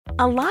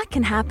A lot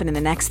can happen in the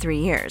next 3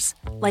 years.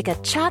 Like a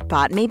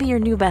chatbot may be your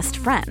new best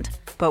friend.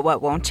 But what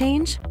won't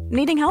change?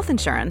 Needing health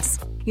insurance.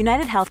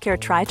 United Healthcare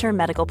Tri-Term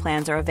Medical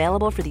Plans are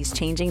available for these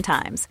changing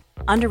times.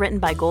 Underwritten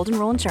by Golden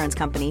Rule Insurance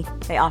Company,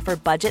 they offer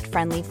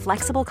budget-friendly,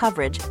 flexible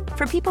coverage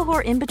for people who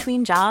are in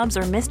between jobs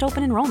or missed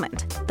open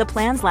enrollment. The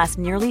plans last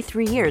nearly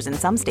 3 years in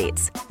some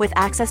states, with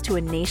access to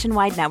a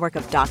nationwide network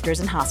of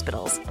doctors and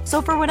hospitals.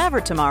 So for whatever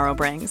tomorrow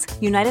brings,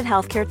 United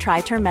Healthcare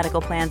Tri-Term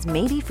Medical Plans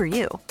may be for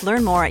you.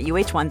 Learn more at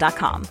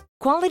uh1.com.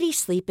 Quality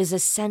sleep is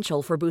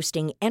essential for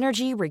boosting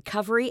energy,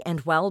 recovery,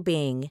 and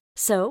well-being.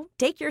 So,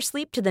 take your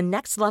sleep to the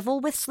next level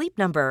with Sleep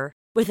Number.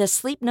 With a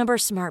Sleep Number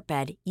smart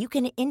bed, you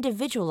can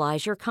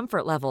individualize your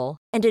comfort level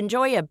and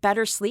enjoy a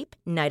better sleep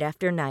night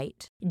after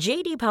night.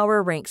 J.D.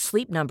 Power ranks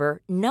Sleep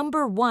Number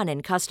number 1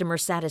 in customer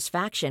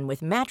satisfaction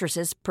with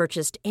mattresses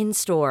purchased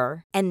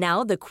in-store. And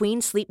now the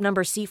Queen Sleep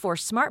Number C4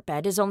 smart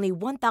bed is only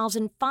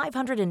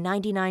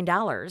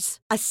 $1,599,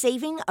 a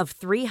saving of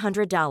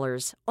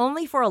 $300,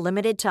 only for a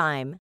limited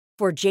time.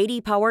 For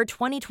J.D. Power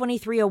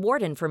 2023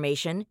 award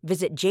information,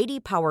 visit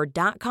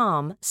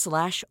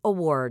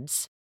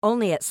jdpower.com/awards.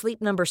 Only at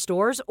Sleep Number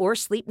stores or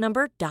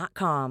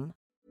sleepnumber.com.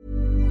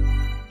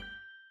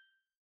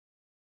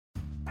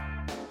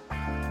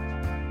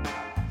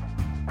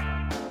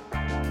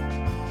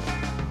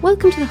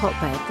 Welcome to The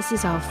Hotbed. This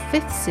is our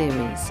 5th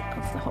series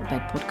of the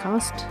Hotbed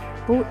podcast,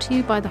 brought to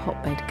you by the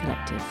Hotbed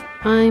Collective.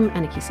 I'm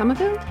Anarchy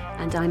Somerville.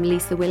 And I'm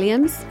Lisa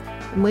Williams.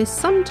 And we're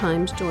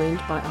sometimes joined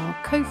by our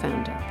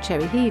co-founder,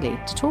 Cherry Healy,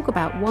 to talk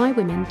about why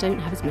women don't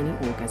have as many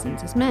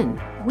orgasms as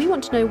men. We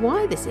want to know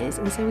why this is,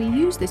 and so we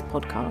use this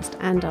podcast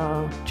and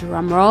our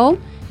drumroll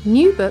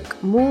new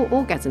book, More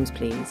Orgasms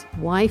Please,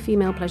 Why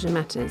Female Pleasure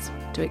Matters,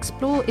 to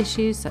explore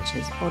issues such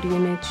as body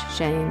image,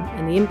 shame,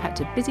 and the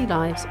impact of busy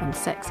lives on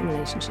sex and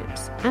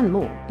relationships, and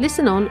more.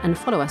 Listen on and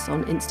follow us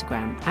on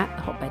Instagram at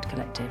The Hotbed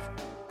Collective.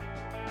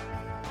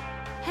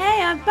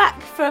 Hey, I'm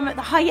back from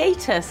the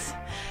hiatus.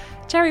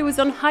 Cherry was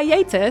on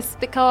hiatus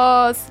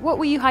because what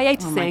were you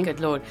hiatusing? Oh my good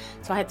Lord.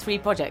 So I had 3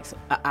 projects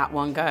at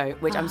one go,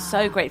 which I'm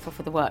so grateful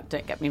for the work,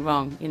 don't get me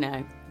wrong, you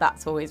know,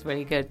 that's always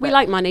really good. We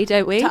like money,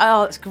 don't we?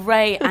 Oh, it's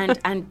great,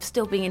 and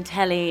still being in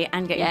telly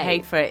and getting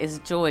paid for it is a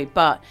joy,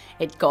 but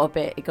it got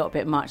a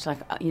bit much. Like,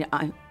 you know,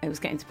 it was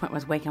getting to the point where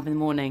I was waking up in the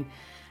morning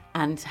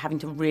and having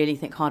to really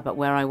think hard about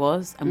where I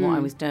was and what I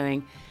was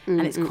doing.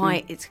 And it's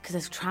because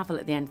there's travel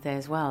at the end of the day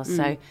as well,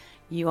 so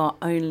you are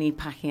only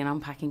packing and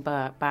unpacking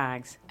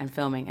bags and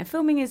filming. And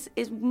filming is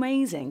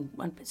amazing.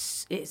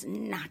 It's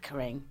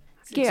knackering.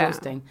 It's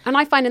exhausting. And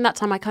I find in that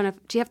time do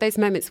you have those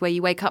moments where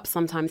you wake up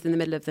sometimes in the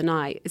middle of the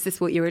night? Is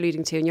this what you're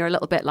alluding to? And you're a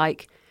little bit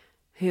like,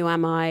 who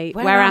am I?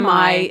 Where am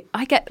I?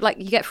 I get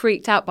you get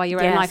freaked out by your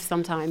own life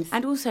sometimes.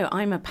 And also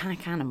I'm a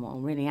pack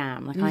animal, really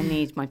am. Like I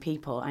need my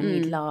people. I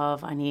need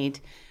love. I need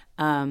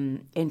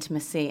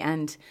intimacy.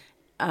 And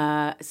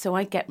so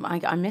I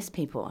miss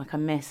people. Like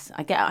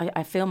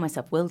I feel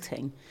myself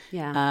wilting.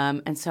 Yeah.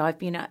 And so I've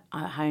been at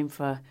home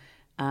for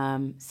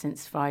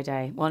since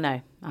Friday. Well, no,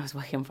 I was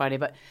working on Friday,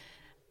 but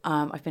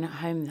I've been at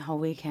home the whole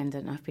weekend,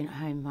 and I've been at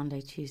home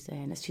Monday,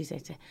 Tuesday, and it's Tuesday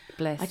today.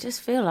 Bliss. I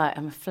just feel like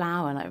I'm a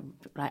flower,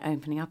 like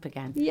opening up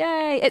again.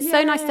 Yay! It's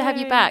so nice to have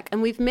you back,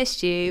 and we've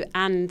missed you.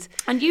 And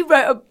you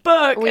wrote a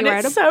book, and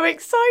it's so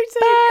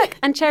exciting.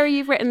 And Cherry,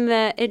 you've written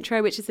the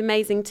intro, which is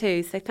amazing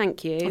too. So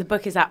thank you. The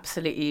book is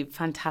absolutely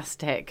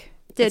fantastic.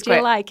 Did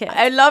you like it?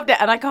 I loved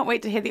it, and I can't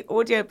wait to hear the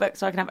audiobook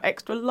so I can have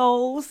extra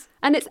lols.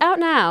 And it's out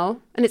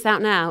now. And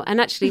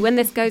actually, when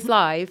this goes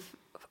live,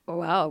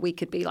 well, we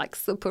could be like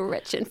super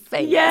rich and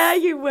famous. Yeah,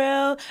 you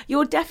will.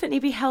 You'll definitely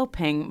be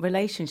helping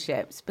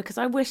relationships, because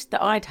I wish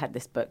that I'd had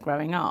this book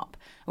growing up.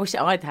 I wish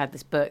that I'd had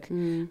this book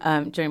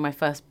during my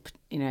first,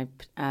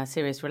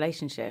 serious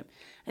relationship.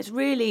 It's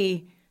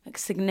really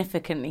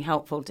significantly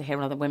helpful to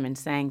hear other women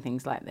saying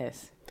things like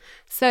this.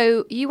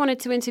 So you wanted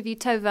to interview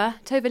Tova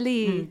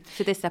Leigh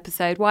for this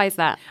episode. Why is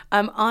that?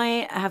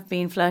 I have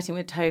been flirting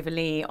with Tova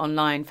Leigh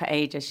online for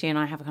ages. She and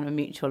I have a kind of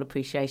mutual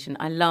appreciation.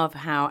 I love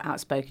how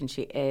outspoken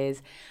she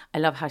is. I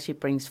love how she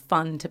brings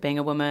fun to being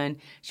a woman.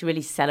 She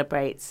really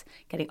celebrates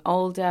getting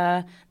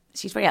older.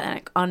 She's very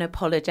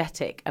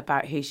unapologetic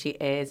about who she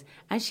is.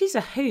 And she's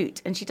a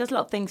hoot. And she does a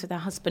lot of things with her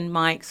husband,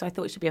 Mike. So I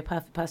thought she'd be a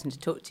perfect person to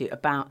talk to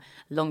about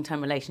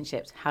long-term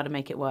relationships, how to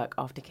make it work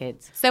after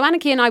kids. So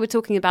Anarchy and I were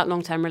talking about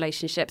long-term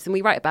relationships. And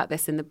we write about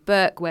this in the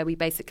book, where we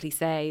basically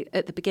say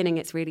at the beginning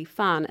it's really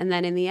fun. And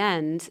then in the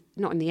end,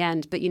 not in the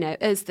end, but,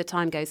 as the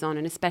time goes on,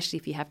 and especially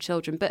if you have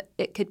children, but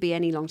it could be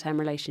any long-term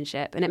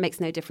relationship. And it makes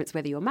no difference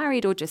whether you're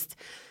married or just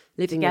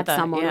living together, with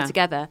someone or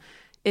together.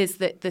 Is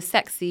that the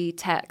sexy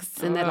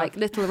texts and the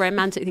little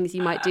romantic things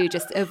you might do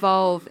just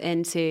evolve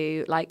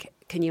into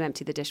can you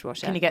empty the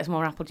dishwasher? Can you get some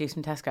more apple juice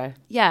from Tesco?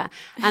 Yeah.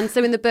 And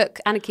so in the book,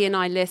 Anarchy and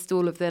I list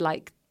all of the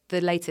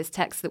latest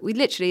texts that we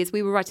literally, as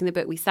we were writing the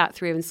book, we sat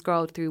through and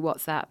scrolled through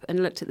WhatsApp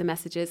and looked at the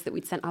messages that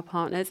we'd sent our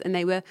partners, and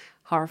they were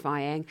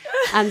horrifying.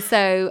 And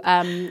so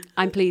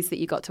I'm pleased that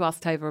you got to ask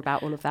Tova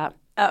about all of that.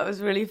 That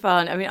was really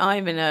fun. I mean,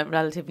 I'm in a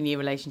relatively new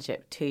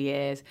relationship, 2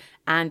 years.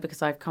 And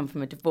because I've come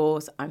from a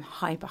divorce, I'm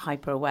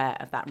hyper aware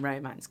of that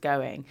romance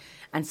going.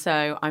 And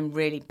so I'm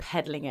really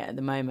peddling it at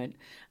the moment.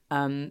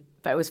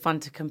 But it was fun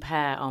to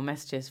compare our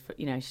messages. For,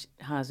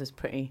 hers was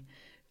pretty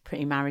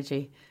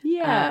marriagey.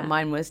 Yeah.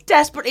 Mine was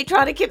desperately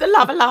trying to keep the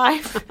love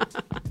alive.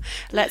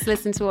 Let's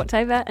listen to what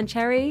Tova and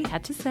Cherry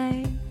had to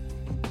say.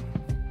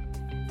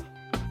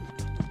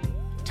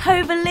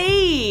 Tova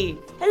Leigh,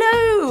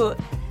 hello.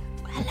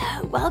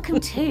 Hello, welcome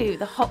to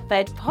the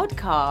Hotbed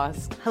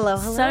podcast. Hello.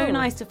 So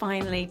nice to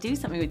finally do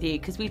something with you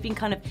because we've been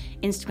kind of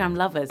Instagram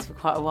lovers for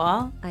quite a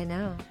while. I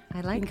know. I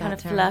like that kind of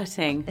term.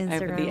 Flirting Instagram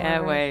over the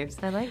lovers.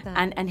 airwaves. I like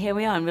that. And here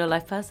we are in real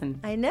life person.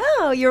 I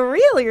know. You're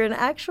real. You're an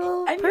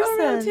actual And person.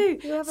 you're real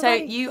too. You have a So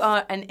body. you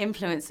are an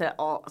influencer.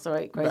 Oh,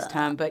 sorry, gross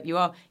term, but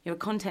you're a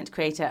content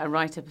creator, a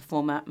writer,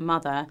 performer,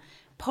 mother,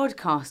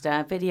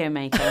 podcaster, video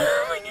maker.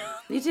 Oh my God.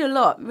 You do a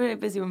lot. Really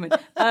busy woman.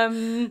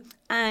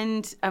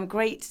 And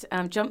great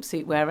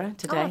jumpsuit wearer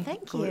today. Oh,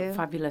 thank you.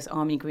 Fabulous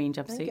army green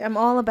jumpsuit. I'm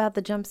all about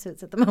the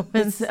jumpsuits at the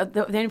moment.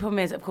 The only problem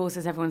is, of course,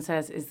 as everyone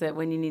says, is that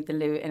when you need the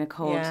loo in a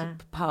cold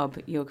pub,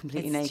 you're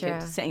completely It's naked,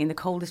 true. sitting in the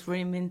coldest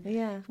room.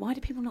 Yeah. Why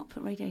do people not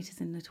put radiators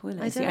in the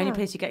toilet? I It's the don't only know.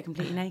 place you get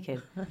completely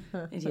naked.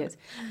 Idiots.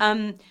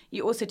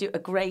 You also do a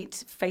great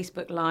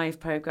Facebook Live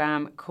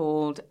program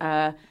called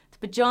The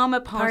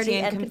Pajama Party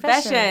and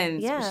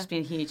Confessions, Yeah. which has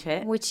been a huge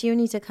hit. Which you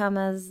need to come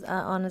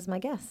on as my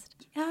guest.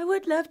 I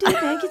would love to.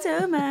 Thank you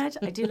so much.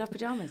 I do love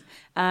pajamas.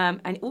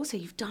 And also,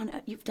 you've done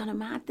a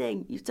mad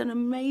thing. You've done an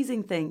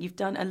amazing thing. You've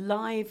done a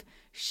live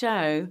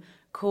show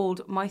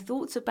called My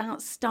Thoughts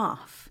About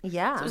Stuff.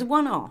 Yeah. So it was a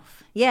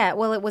one-off. Yeah,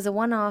 well, it was a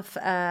one-off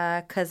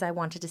because I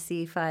wanted to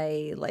see if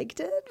I liked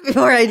it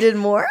before I did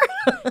more.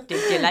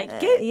 Did you like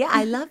it? Yeah,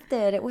 I loved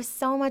it. It was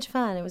so much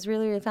fun. It was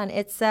really, really fun.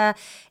 It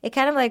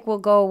kind of like will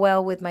go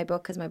well with my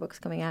book because my book's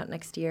coming out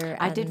next year.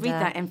 I did read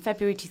that in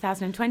February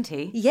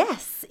 2020.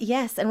 Yes.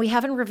 And we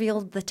haven't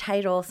revealed the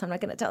title, so I'm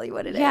not going to tell you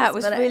what it is. Yeah, it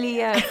was really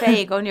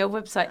vague on your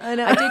website. I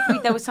know. I did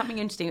read there was something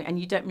interesting, and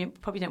you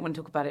probably don't want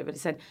to talk about it, but it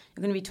said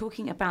you're going to be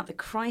talking about the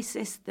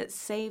crisis that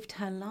saved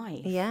her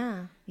life.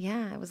 Yeah.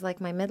 It was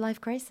like my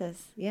midlife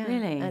crisis. Yeah.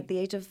 Really? At the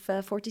age of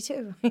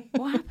 42.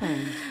 What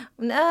happened?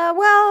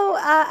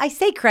 I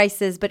say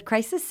crisis, but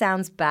crisis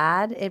sounds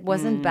bad. It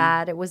wasn't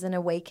bad. It was an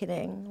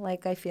awakening.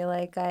 Like, I feel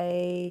like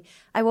I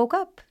woke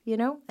up,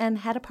 and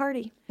had a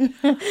party. And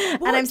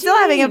I'm still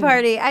having a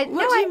party.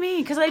 What do you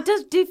mean? Because I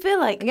do feel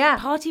like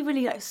party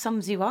really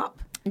sums you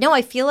up. No,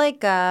 I feel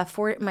like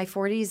my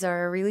 40s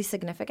are really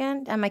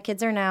significant. And my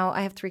kids are now,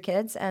 I have 3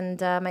 kids, and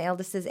my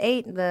eldest is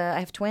 8. I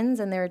have twins,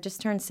 and they're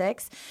just turned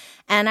 6.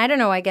 And I don't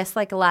know, I guess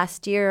like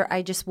last year,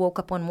 I just woke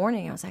up one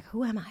morning. I was like,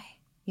 who am I?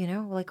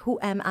 Like, who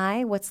am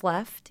I? What's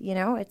left?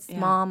 It's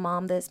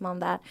mom this, mom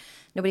that.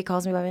 Nobody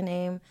calls me by my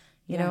name.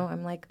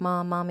 I'm like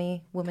mom,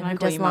 mommy, woman who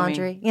does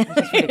laundry. I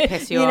just really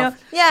piss you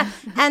off. Yeah.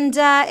 And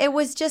it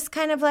was just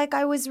kind of like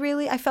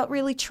I felt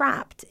really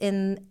trapped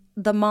in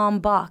the mom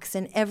box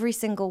in every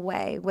single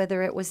way,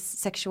 whether it was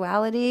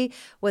sexuality,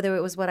 whether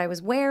it was what I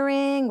was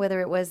wearing, whether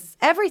it was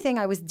everything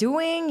I was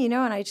doing,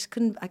 and I just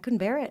couldn't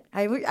bear it.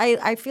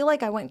 I feel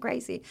like I went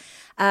crazy.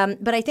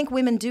 But I think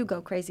women do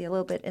go crazy a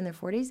little bit in their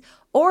 40s,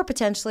 or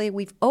potentially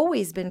we've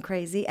always been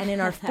crazy, and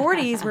in our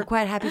 40s we're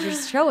quite happy to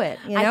show it.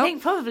 I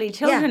think probably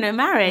children and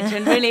marriage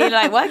and really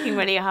like working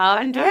really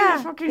hard and doing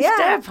a fucking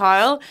stir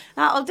pile,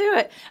 that'll do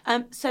it.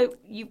 So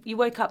you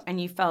woke up and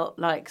you felt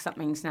like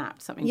something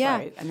snapped, something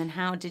broke, and then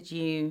how did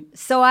you?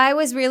 So I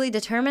was really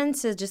determined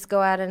to just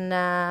go out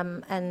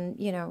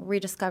and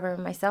rediscover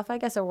myself, I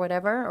guess, or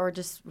whatever, or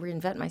just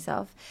reinvent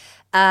myself.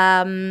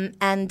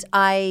 And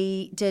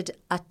I did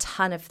a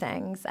ton of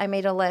things. I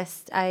made a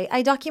list.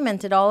 I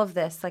documented all of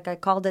this. Like, I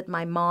called it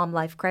my mom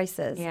life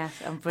crisis. Yes,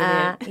 I'm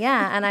brilliant.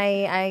 And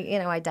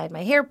I dyed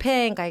my hair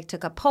pink. I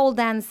took up pole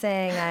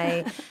dancing.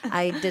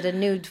 I did a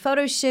nude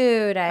photo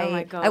shoot. Oh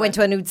my God. I went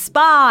to a nude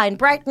spa in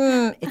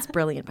Brighton. It's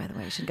brilliant, by the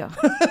way. You should go.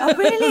 Oh,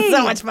 really?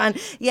 So much fun.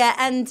 Yeah,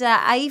 and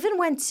I even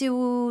went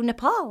to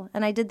Nepal,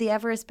 and I did the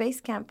Everest Base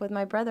Camp with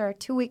my brother, a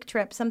 2-week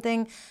trip,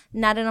 something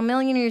not in a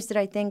million years that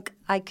I think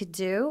I could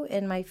do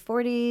in my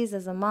 40s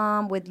as a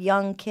mom with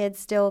young kids,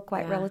 still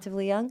quite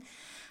relatively young.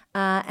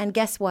 And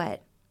guess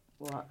what?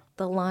 What?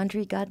 The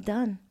laundry got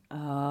done.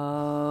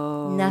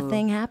 Oh.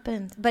 Nothing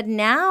happened. But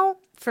now,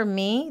 for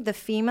me, the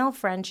female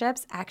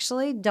friendships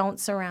actually don't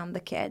surround the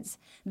kids.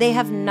 They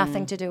have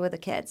nothing to do with the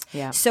kids.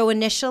 Yeah. So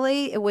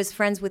initially, it was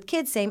friends with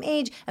kids, same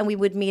age, and we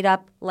would meet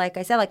up, like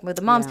I said, like with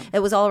the moms. It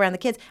was all around the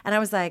kids. And I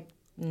was like,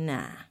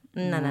 nah.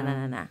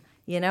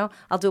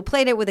 I'll do a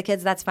play date with the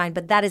kids, that's fine,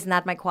 but that is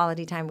not my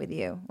quality time with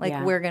you.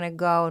 Like, we're going to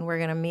go and we're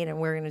going to meet and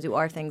we're going to do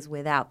our things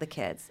without the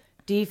kids.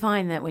 Do you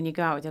find that when you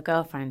go out with your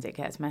girlfriends, it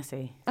gets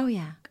messy? Oh,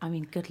 yeah. I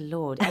mean, good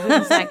Lord.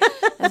 Everyone's like,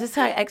 there's this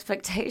like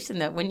expectation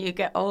that when you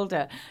get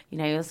older,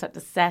 you'll start to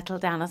settle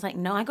down. I was like,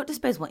 no, I got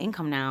disposable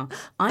income now.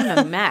 I'm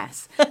a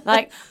mess.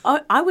 Like,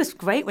 I was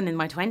great when in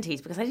my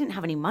 20s because I didn't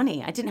have any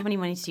money. I didn't have any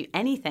money to do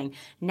anything.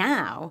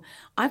 Now,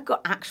 I've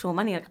got actual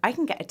money. Like, I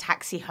can get a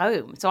taxi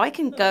home. So I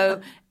can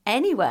go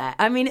anywhere.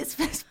 I mean, it's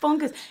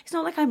bonkers. It's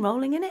not like I'm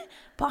rolling in it,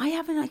 but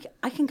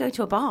I can go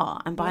to a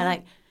bar and buy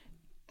like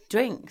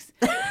drinks.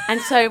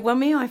 And so when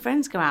me and my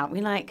friends go out,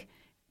 we like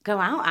go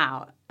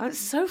out. Oh, it's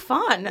so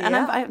fun. And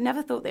I've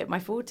never thought that in my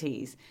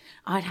 40s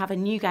I'd have a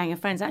new gang of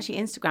friends. Actually,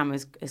 Instagram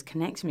has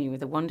connected me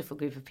with a wonderful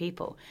group of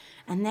people.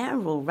 And they're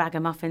all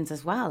ragamuffins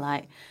as well.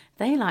 Like,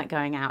 they like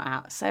going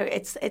out. So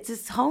it's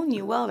this whole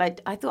new world.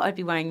 I thought I'd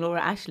be wearing Laura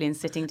Ashley and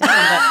sitting down.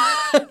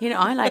 But,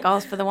 I like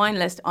ask for the wine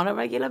list on a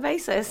regular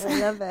basis. I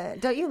love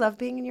it. Don't you love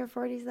being in your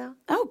 40s, though?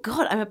 Oh,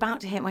 God, I'm about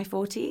to hit my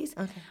 40s.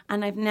 Okay.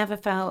 And I've never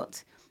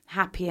felt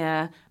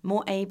happier,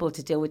 more able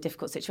to deal with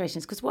difficult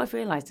situations. Because what I've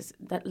realised is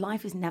that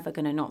life is never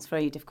going to not throw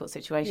you difficult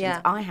situations. Yeah.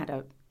 I had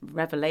a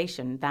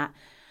revelation that,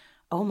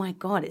 oh my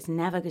God, it's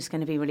never just going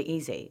to be really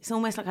easy. It's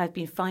almost like I've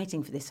been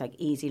fighting for this like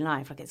easy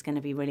life. Like it's going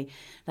to be really,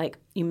 like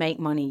you make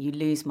money, you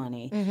lose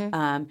money,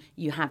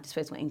 you have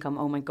disposable income.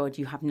 Oh my God,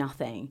 you have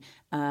nothing.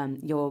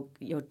 You're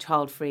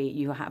child free.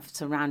 You have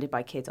surrounded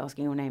by kids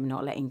asking your name and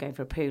not letting you go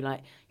for a poo.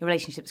 Like your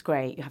relationship's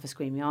great. You have a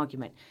screaming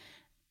argument.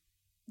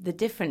 The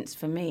difference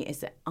for me is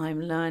that I'm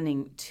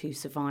learning to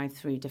survive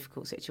through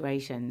difficult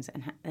situations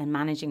and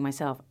managing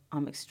myself.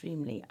 I'm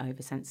extremely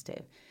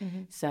oversensitive.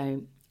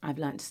 So I've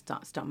learned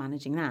to start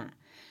managing that.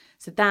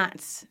 So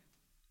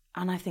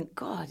and I think,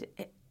 God,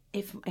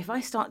 if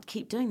I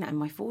keep doing that in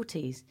my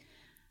 40s,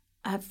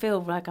 I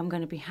feel like I'm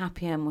going to be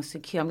happier, more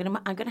secure. I'm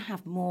going to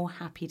have more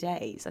happy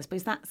days. I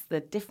suppose that's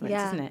the difference,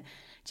 isn't it?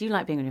 Do you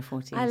like being in your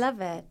 40s? I love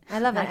it. I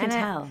can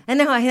tell. I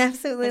know. I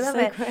absolutely love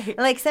it. Great.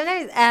 Like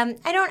sometimes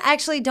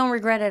I don't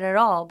regret it at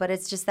all. But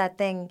it's just that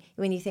thing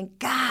when you think,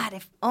 God,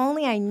 if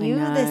only I knew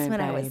this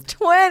when I was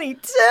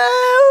 22.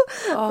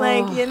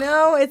 Like,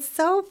 it's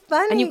so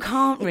funny. And you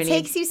can't really. It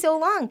takes you so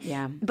long.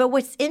 Yeah. But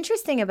what's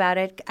interesting about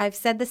it, I've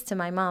said this to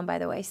my mom, by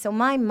the way. So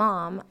my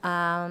mom,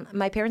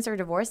 my parents are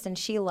divorced, and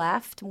she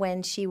left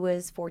when she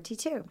was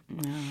 42.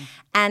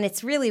 And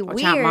it's really weird.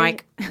 Watch out,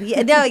 Mike.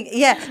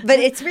 But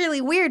it's really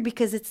weird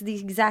because it's the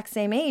exact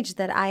same age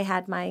that I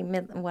had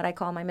what I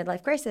call my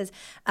midlife crisis.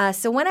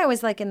 So when I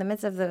was like in the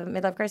midst of the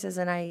midlife crisis,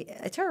 and I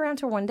turned around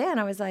to her one day and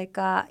I was like,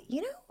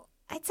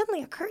 it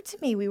suddenly occurred to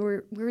me we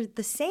were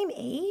the same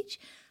age.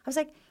 I was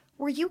like,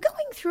 were you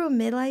going through a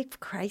midlife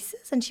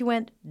crisis? And she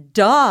went,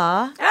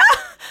 duh.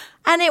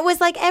 And it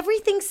was like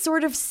everything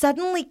sort of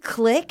suddenly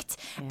clicked.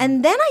 Yeah.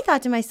 And then I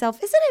thought to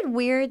myself, isn't it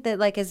weird that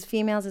like as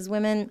females, as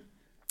women,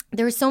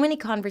 there are so many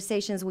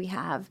conversations we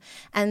have.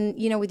 And,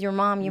 with your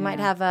mom, you might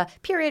have a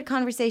period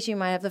conversation. You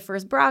might have the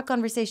first bra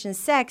conversation,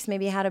 sex,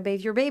 maybe how to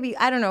bathe your baby.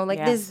 I don't know,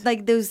 there's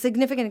like those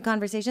significant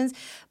conversations.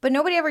 But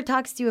nobody ever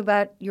talks to you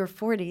about your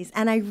 40s.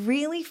 And I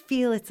really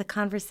feel it's a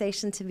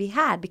conversation to be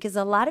had because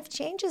a lot of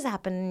changes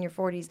happen in your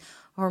 40s.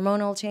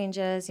 Hormonal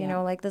changes,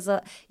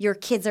 your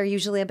kids are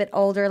usually a bit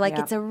older. Like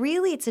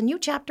it's a new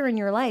chapter in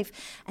your life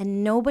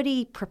and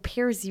nobody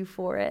prepares you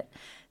for it.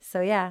 So,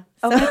 yeah.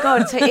 Oh, my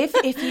God. So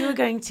if you were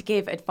going to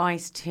give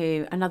advice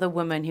to another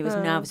woman who was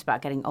nervous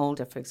about getting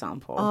older, for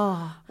example,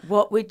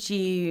 what would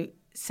you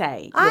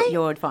say,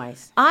 your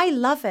advice? I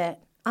love it.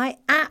 I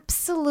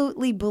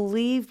absolutely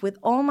believe with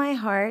all my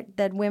heart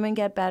that women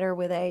get better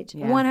with age.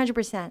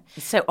 100%.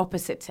 It's so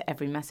opposite to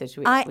every message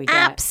we get. I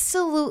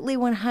absolutely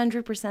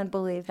 100%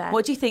 believe that.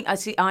 What do you think?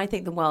 I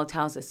think the world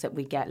tells us that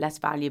we get less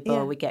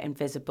valuable, we get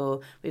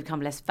invisible, we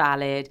become less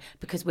valid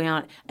because we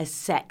aren't as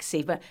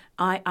sexy. But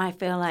I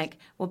feel like,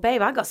 well,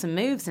 babe, I got some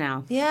moves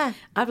now. Yeah.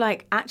 I'm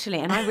like, actually,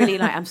 and I really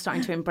I'm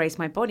starting to embrace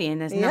my body, and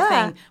there's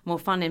nothing more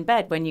fun in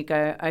bed when you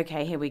go,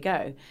 okay, here we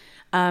go.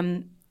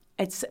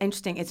 It's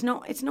interesting. It's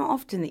not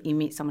often that you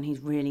meet someone who's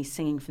really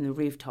singing from the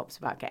rooftops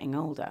about getting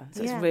older.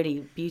 So it's really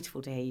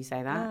beautiful to hear you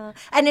say that.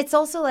 And it's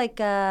also like,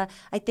 I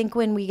think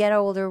when we get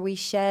older, we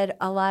shed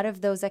a lot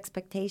of those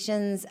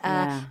expectations.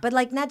 But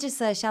like not just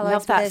shallow I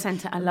love that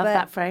sentence. I love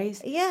that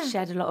phrase. Yeah.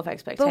 Shed a lot of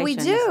expectations. But we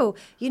do,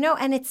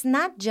 and it's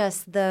not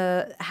just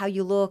how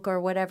you look or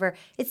whatever.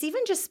 It's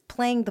even just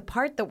playing the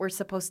part that we're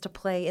supposed to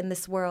play in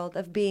this world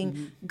of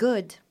being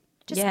good.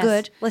 Just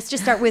good. Let's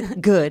just start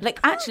with good. Like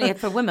actually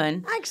for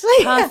women,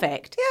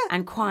 perfect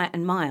and quiet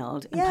and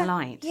mild and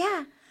polite.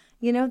 Yeah.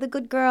 The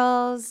good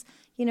girls,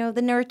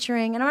 the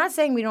nurturing. And I'm not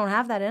saying we don't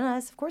have that in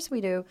us. Of course we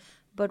do.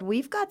 But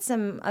we've got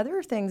some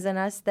other things in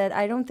us that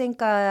I don't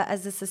think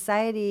as a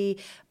society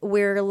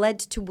we're led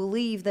to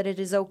believe that it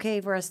is okay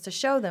for us to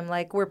show them.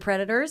 Like we're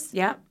predators.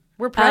 Yeah.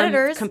 We're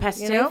predators.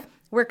 Competitive.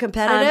 We're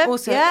competitive.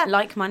 Also,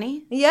 like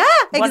money. Yeah,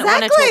 exactly.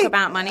 Want to talk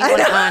about money, want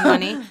to earn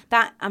money.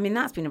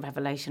 That's been a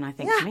revelation, I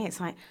think, for me. It's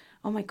like,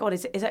 oh my God,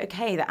 is it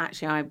okay that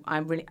actually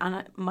I'm really,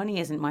 money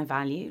isn't my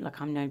value. Like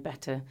I'm no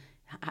better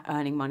at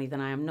earning money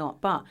than I am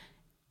not. But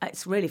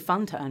it's really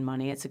fun to earn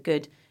money. It's a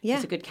good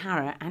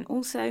carrot. And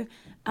also,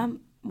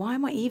 why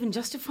am I even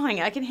justifying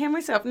it? I can hear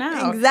myself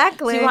now.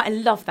 Exactly. So I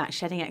love that,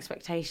 shedding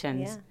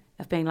expectations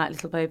of being like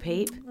little Bo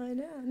Peep. I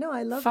know. No,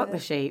 I love it. Fuck the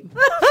sheep.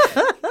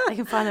 They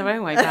can find their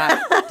own way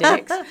back,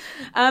 dicks.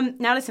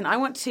 Now, listen, I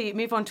want to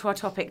move on to our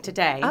topic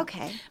today.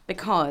 Okay.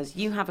 Because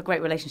you have a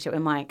great relationship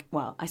with Mike.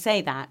 Well, I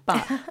say that, but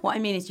what I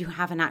mean is you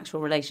have an actual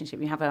relationship.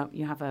 You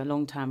have a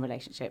long-term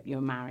relationship.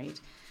 You're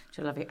married.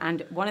 I love you.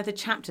 And one of the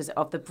chapters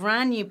of the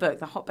brand new book,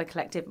 The Hotbed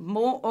Collective,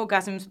 More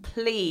Orgasms,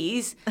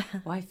 Please,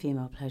 Why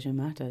Female Pleasure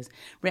Matters,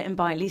 written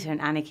by Lisa and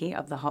Aniki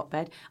of The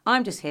Hotbed.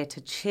 I'm just here to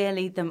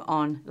cheerlead them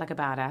on like a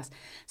badass.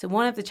 So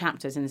one of the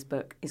chapters in this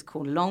book is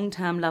called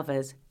Long-Term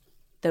Lovers,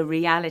 The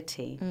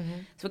Reality.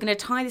 So we're going to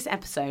tie this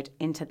episode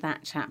into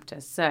that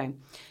chapter. So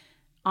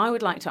I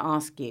would like to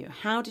ask you,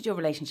 how did your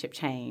relationship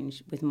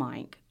change with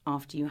Mike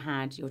after you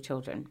had your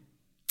children?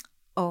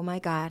 Oh my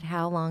God,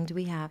 how long do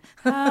we have?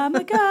 Oh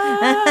my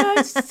God,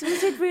 was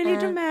it really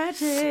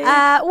dramatic?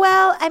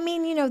 Well, I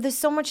mean, there's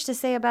so much to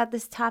say about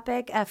this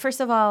topic. First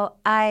of all,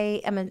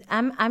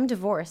 I'm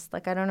divorced.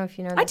 Like, I don't know if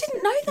you know this. I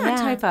didn't know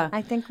that, Tova.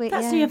 I think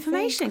that's new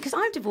information because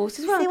I'm divorced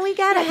as well. See, we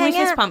gotta hang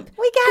fist out. Pump.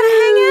 We gotta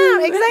hang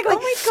out. Exactly.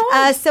 Oh my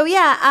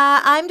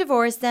God. I'm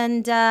divorced,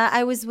 and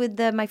I was with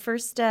my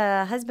first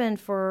husband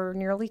for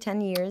nearly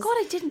 10 years. God,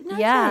 I didn't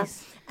know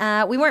this.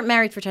 We weren't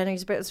married for 10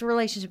 years, but it was a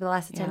relationship that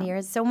lasted 10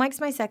 years. So Mike's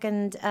my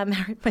second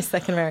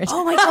marriage.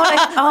 Oh my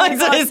God!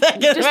 My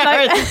second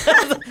marriage.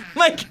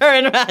 My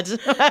current marriage.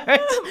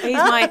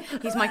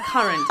 He's my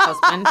current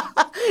husband,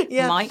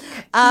 Mike.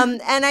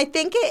 And I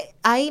think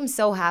I am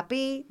so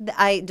happy.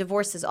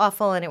 Divorce is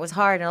awful, and it was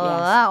hard, and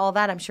all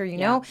that. I'm sure you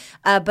know.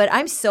 But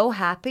I'm so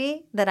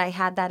happy that I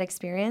had that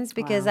experience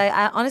because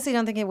I honestly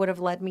don't think it would have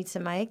led me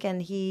to Mike.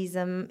 And he is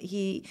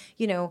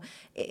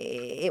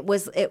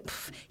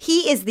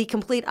the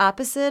complete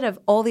opposite of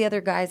all the other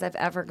guys I've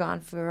ever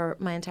gone for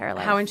my entire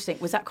life. How interesting.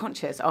 Was that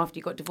conscious? After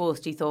you got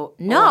divorced, you thought,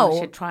 no, I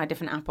should try a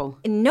different apple?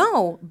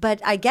 No,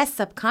 but I guess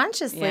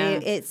subconsciously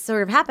it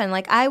sort of happened.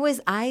 Like I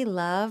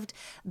loved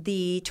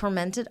the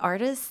tormented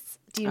artists.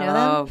 Do you know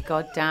them? Oh,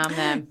 God damn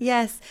them.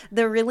 Yes,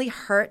 the really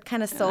hurt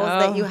kind of souls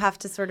that you have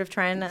to sort of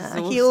try and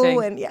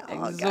heal. And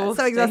God,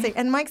 so exhausting.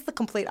 And Mike's the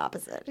complete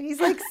opposite. He's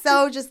like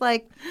so just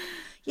like...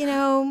 he's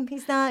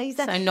not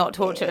so not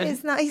tortured.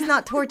 He's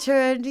not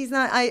tortured. He's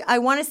not. I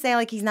want to say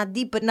like he's not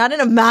deep, but not in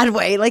a mad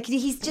way. Like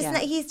he's just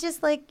he's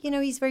just like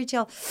he's very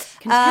chill.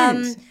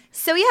 Content.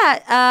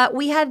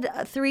 We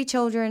had 3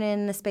 children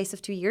in the space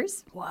of 2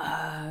 years.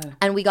 Whoa!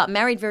 And we got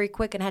married very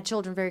quick and had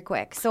children very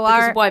quick. So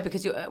why?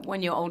 Because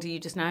when you're older, you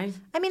just know.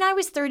 I mean, I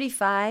was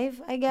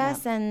 35, I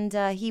guess, and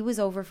he was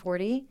over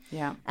 40.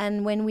 Yeah.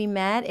 And when we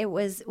met,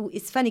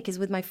 it's funny because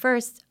with my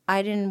first,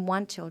 I didn't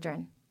want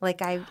children. Like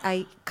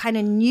I kind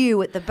of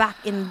knew in the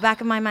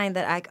back of my mind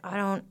that I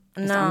don't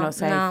know. I'm not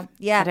safe. No.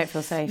 Yeah. I don't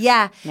feel safe.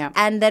 Yeah.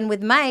 And then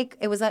with Mike,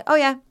 it was like, oh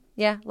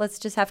yeah, let's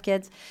just have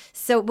kids.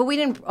 So, but we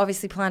didn't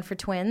obviously plan for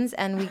twins,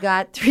 and we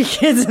got 3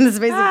 kids in the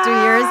space of 2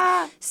 years.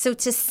 So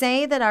to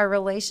say that our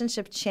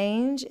relationship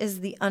changed is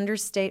the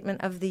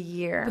understatement of the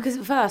year. Because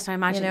at first, I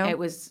imagine it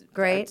was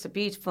great, it's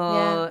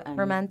beautiful, and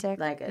romantic,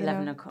 like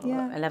 11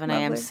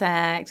 a.m.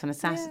 sex on a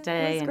Saturday,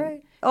 that's and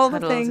great. All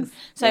the things.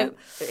 So,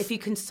 if you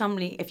can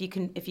summly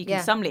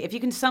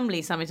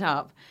sum it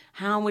up,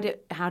 how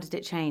did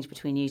it change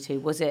between you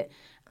two? Was it?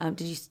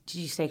 Did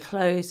you stay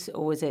close,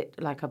 or was it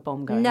like a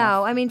bomb going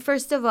off? I mean,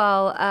 first of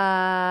all,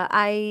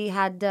 I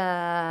had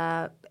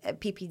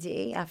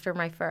PPD after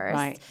my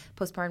first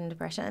postpartum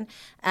depression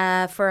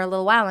for a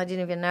little while. I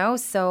didn't even know,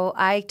 so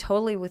I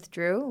totally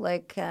withdrew.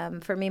 Like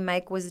for me,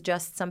 Mike was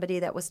just somebody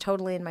that was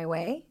totally in my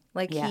way.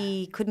 Like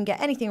he couldn't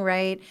get anything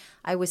right.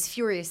 I was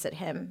furious at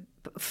him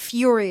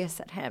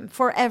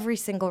for every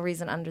single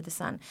reason under the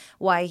sun.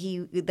 Why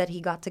that he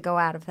got to go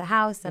out of the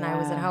house and I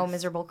was at home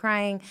miserable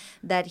crying,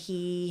 that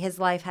his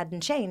life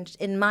hadn't changed.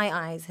 In my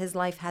eyes, his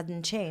life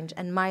hadn't changed,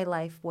 and my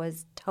life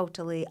was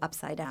totally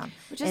upside down.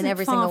 Which isn't in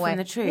every far single way. From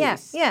the truth.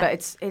 Yeah. But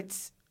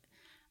it's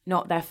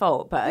not their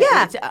fault. But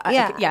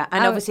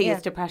and obviously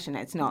it's depression.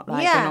 It's not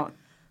like they're not.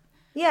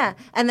 Yeah,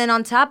 and then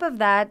on top of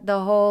that,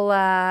 the whole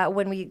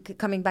when we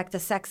coming back to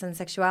sex and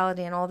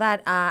sexuality and all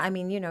that. I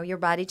mean, your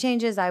body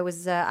changes. I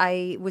was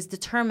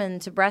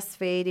determined to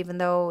breastfeed, even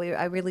though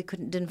I really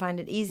didn't find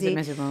it easy. Is it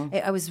miserable?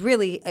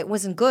 It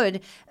wasn't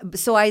good.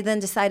 So I then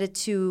decided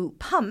to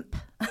pump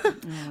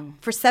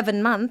for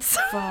 7 months.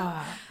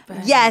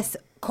 Yes.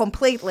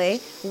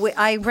 Completely.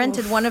 I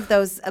rented one of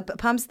those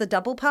pumps, the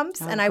double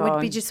pumps, and I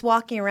would be just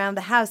walking around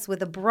the house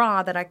with a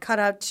bra that I cut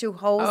out 2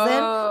 holes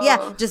in.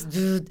 Yeah, just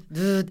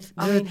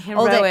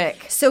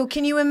heroic. So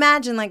can you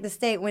imagine like the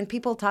state when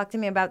people talk to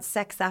me about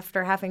sex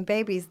after having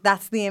babies?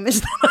 That's the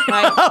image that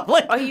I have.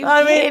 Like, are you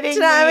kidding me? Do you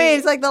know what I mean?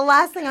 It's like the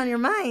last thing on your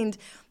mind.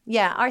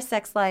 Yeah, our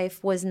sex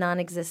life was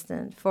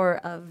non-existent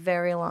for a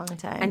very long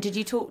time. And did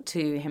you talk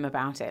to him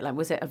about it? Like,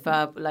 was it a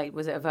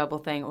verbal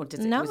thing, or was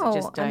it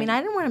just? I mean,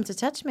 I didn't want him to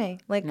touch me.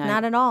 Like,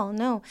 not at all.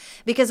 No,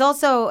 because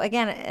also,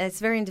 again,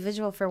 it's very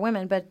individual for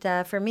women. But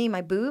for me,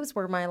 my boobs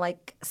were my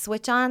like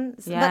switch-on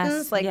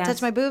buttons. Like,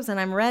 touch my boobs, and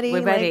I'm ready.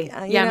 We're ready.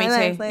 Like,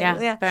 me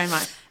too. Very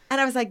much.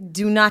 And I was like,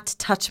 do not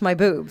touch my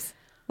boobs.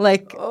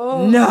 Like,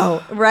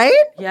 no,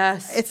 right?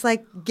 Yes. It's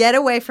like, get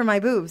away from my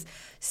boobs.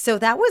 So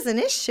that was an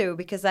issue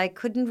because I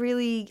couldn't.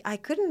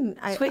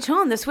 Switch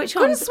on. The switch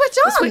on. Couldn't switch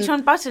on. The switch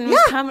on button was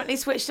permanently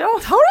switched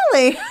off.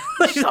 Totally.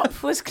 The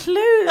shop was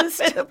closed.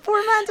 The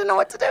poor man didn't know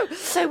what to do.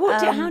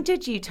 So how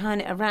did you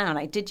turn it around?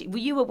 Like, were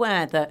you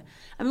aware that,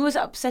 was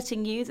it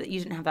upsetting you that you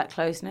didn't have that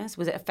closeness?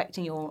 Was it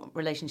affecting your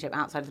relationship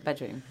outside of the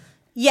bedroom?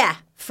 Yeah,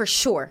 for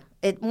sure.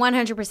 It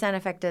 100%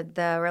 affected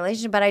the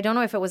relationship, but I don't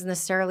know if it was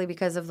necessarily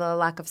because of the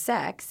lack of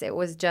sex. It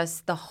was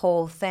just the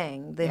whole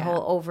thing, the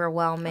whole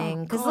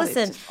overwhelming. Because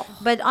listen,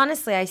 but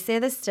honestly, I say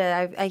this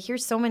I hear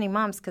so many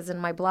moms because in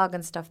my blog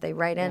and stuff they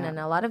write in, and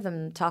a lot of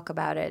them talk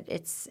about it.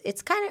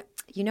 It's kind of,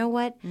 you know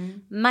what?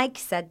 Mike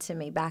said to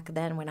me back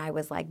then when I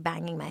was like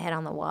banging my head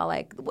on the wall,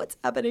 like, what's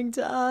happening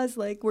to us?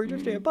 Like, we're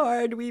drifting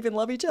apart. Do we even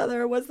love each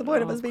other? What's the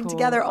point of us being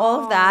together?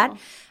 All of that.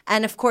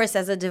 And of course,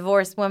 as a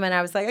divorced woman,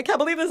 I was like, I can't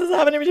believe this is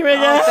happening to me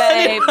again.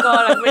 Babe,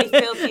 God, I really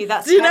feel for you.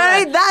 That's do you know what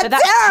I mean? That's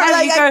terror.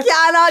 Like, I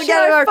cannot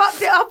get it.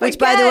 Fucked it up Which,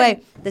 again. by the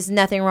way, there's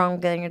nothing wrong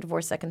with getting a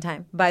divorce second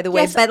time. By the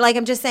way, but like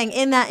I'm just saying,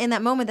 in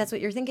that moment, that's what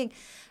you're thinking.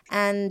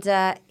 And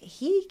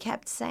he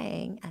kept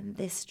saying, and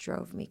this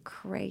drove me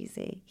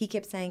crazy. He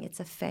kept saying it's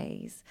a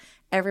phase.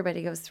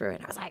 Everybody goes through it.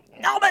 And I was like,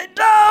 no, they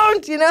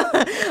don't. You know,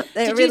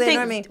 Did really you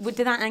annoyed me. think?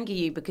 Did that anger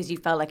you because you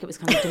felt like it was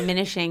kind of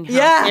diminishing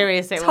how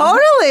serious it was?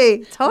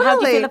 Totally. How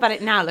do you feel about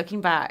it now,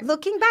 looking back?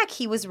 Looking back,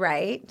 he was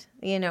right.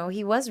 You know,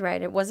 he was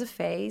right. It was a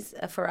phase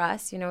for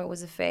us. You know, it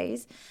was a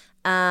phase.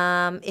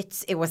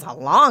 It was a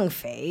long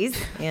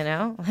phase, you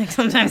know. Like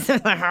sometimes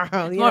it's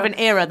more of an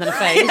era than a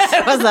phase.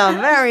 It was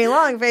a very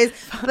long phase,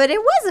 but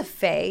it was a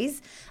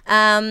phase.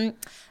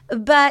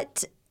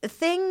 But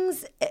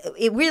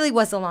it really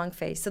was a long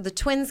phase. So the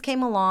twins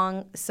came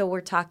along. So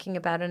we're talking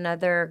about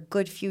another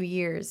good few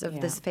years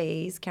of this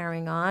phase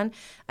carrying on.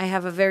 I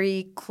have a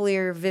very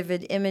clear,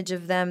 vivid image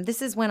of them.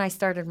 This is when I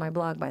started my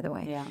blog, by the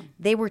way. Yeah.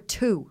 They were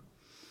 2.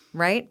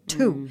 Right?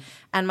 2.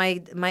 And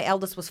my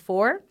eldest was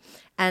 4.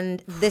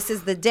 And this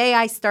is the day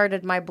I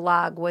started my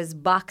blog was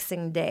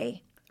Boxing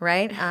Day,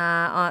 right?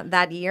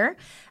 That year.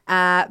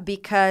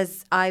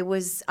 Because I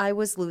was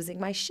losing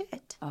my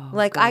shit. Oh,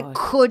 like, God. I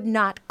could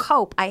not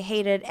cope. I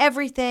hated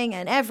everything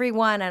and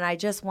everyone, and I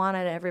just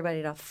wanted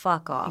everybody to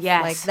fuck off.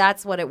 Yes. Like,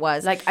 that's what it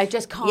was. Like, I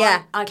just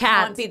can't, I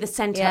can't be the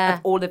center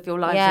of all of your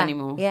lives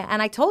anymore. Yeah,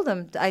 and I told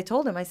him,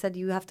 I said,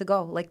 you have to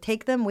go. Like,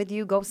 take them with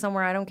you, go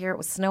somewhere. I don't care. It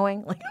was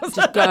snowing. Like,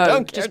 just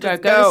go. Just go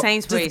to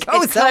Sainsbury's. It's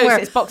close.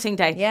 It's Boxing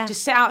Day. Yeah.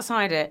 Just sit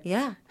outside it.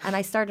 Yeah, and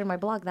I started my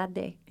blog that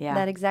day. Yeah.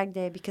 That exact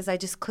day, because I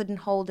just couldn't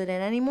hold it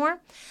in anymore.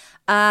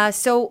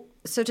 So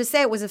to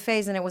say it was a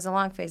phase and it was a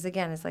long phase,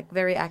 again, is like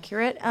very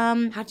accurate. How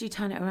did you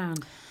turn it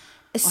around?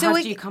 How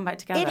did you come back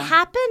together? It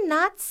happened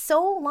not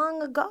so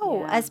long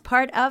ago. As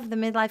part of the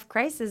midlife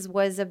crisis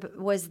was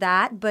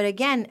that. But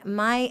again,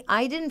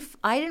 I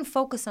didn't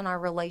focus on our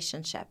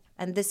relationship,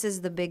 and this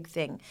is the big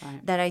thing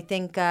that I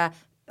think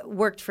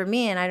worked for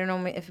me, and I don't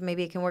know if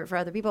maybe it can work for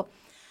other people.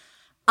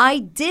 I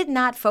did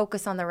not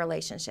focus on the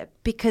relationship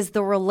because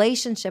the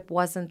relationship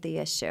wasn't the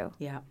issue.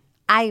 Yeah.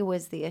 I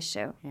was the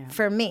issue. Yeah.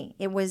 For me,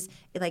 it was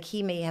like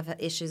he may have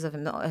issues of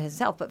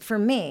himself, but for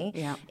me,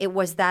 it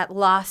was that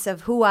loss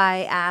of who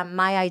I am,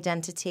 my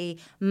identity,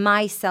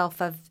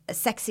 myself of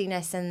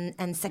sexiness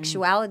and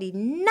sexuality,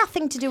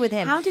 nothing to do with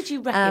him. How did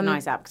you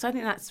recognize that? Because I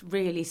think that's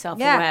really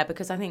self-aware,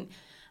 because I think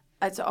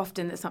it's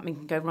often that something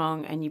can go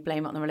wrong and you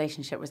blame it on the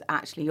relationship was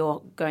actually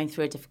you're going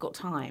through a difficult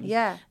time.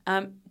 Yeah.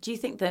 Do you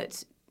think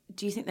that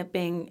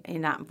being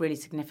in that really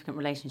significant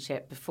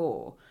relationship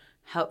before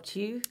helped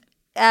you?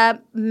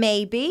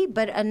 Maybe,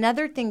 but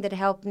another thing that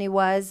helped me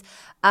was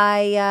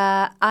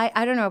I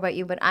don't know about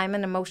you, but I'm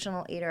an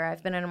emotional eater.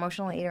 I've been an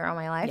emotional eater all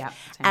my life. Yeah,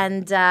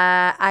 and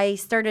I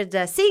started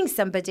seeing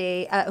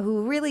somebody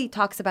who really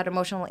talks about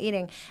emotional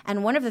eating.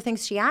 And one of the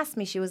things she asked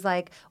me, she was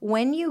like,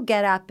 when you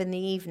get up in the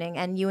evening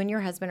and you and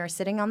your husband are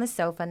sitting on the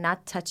sofa,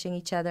 not touching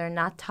each other,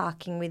 not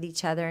talking with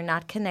each other,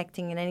 not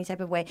connecting in any type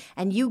of way,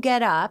 and you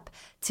get up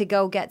to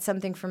go get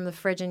something from the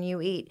fridge and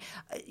you eat,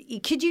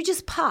 could you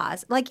just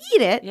pause? Like,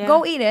 eat it,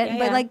 go eat it,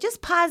 but like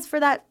just pause for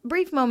that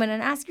brief moment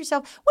and ask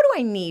yourself, what do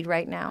I need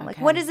right now? Okay. Like,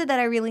 what is it that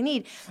I really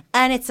need?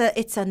 And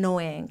it's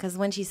annoying because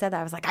when she said that,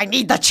 I was like, I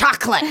need the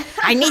chocolate.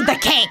 I need the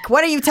cake.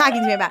 What are you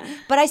talking to me about?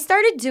 But I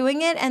started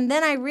doing it, and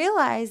then I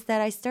realized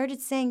that I started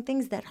saying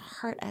things that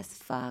hurt as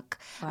fuck.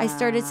 Wow. I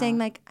started saying,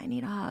 like, I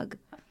need a hug.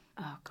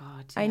 Oh,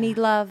 God. Yeah. I need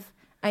love.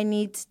 I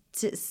need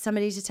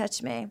somebody to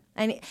touch me.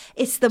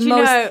 It's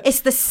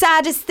the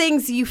saddest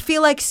things. You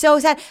feel like so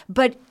sad.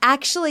 But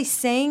actually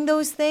saying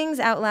those things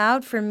out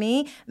loud for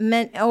me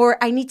meant, or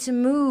I need to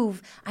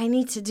move. I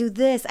need to do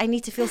this. I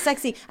need to feel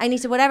sexy. I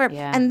need to whatever.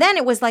 Yeah. And then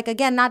it was like,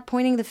 again, not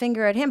pointing the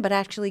finger at him, but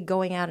actually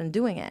going out and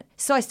doing it.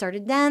 So I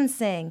started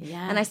dancing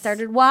and I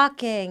started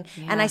walking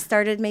and I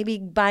started maybe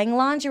buying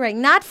lingerie,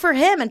 not for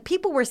him. And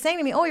people were saying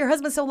to me, oh, your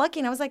husband's so lucky.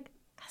 And I was like,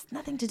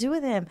 nothing to do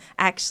with him,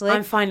 actually.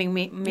 I'm finding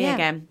me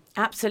again.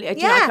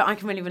 Absolutely. I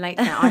can really relate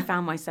to that. I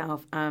found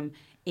myself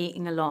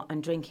eating a lot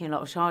and drinking a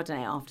lot of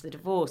Chardonnay after the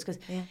divorce, because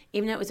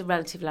even though it was a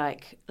relatively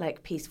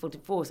like peaceful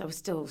divorce, I was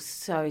still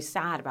so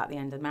sad about the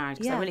end of the marriage,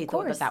 because I really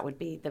thought that would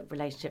be the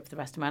relationship for the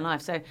rest of my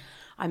life. So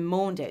I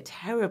mourned it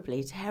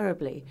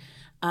terribly.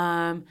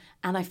 And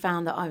I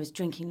found that I was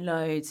drinking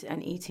loads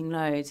and eating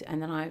loads,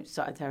 and then I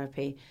started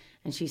therapy.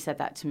 And she said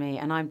that to me,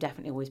 and I've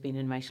definitely always been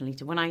an emotional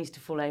eater. When I used to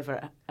fall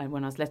over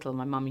when I was little,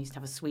 my mum used to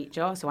have a sweet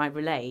jar, so I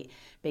relate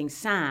being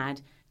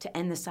sad to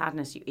end the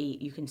sadness you eat,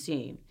 you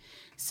consume.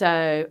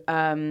 So,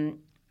 and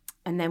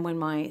then when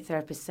my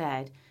therapist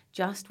said,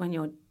 just when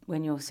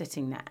you're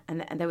sitting there,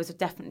 and there was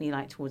definitely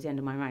like towards the end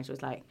of my marriage, it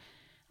was like,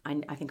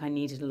 I think I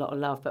needed a lot of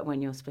love, but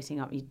when you're splitting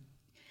up,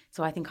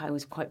 so I think I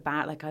was quite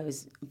bad, like I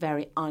was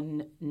very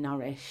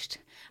unnourished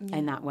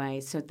in that way.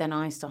 So then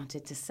I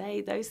started to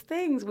say those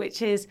things,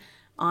 which is,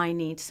 I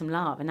need some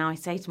love. And now I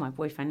say to my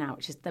boyfriend now,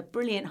 which is the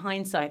brilliant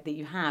hindsight that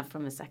you have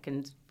from a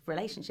second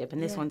relationship.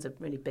 And this one's a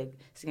really big,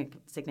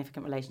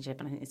 significant relationship.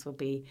 And I think this will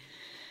be,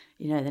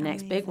 the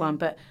next big one.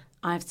 But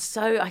I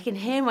can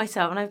hear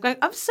myself and I'm going,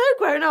 I'm so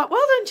grown up.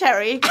 Well done,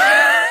 Cherry.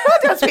 Well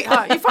done,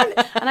 sweetheart. You find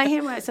it. And I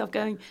hear myself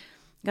going,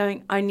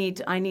 I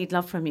need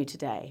love from you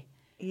today.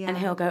 Yeah. And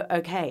he'll go,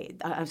 okay,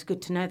 it's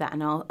good to know that.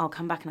 And I'll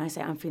come back and I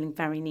say, I'm feeling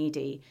very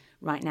needy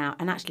right now.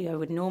 And actually, I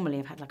would normally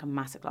have had like a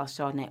massive glass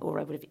Chardonnay, or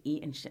I would have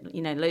eaten,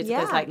 loads of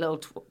those like little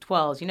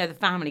twirls, the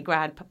family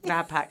grab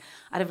pack.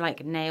 I'd have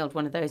like nailed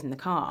one of those in the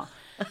car.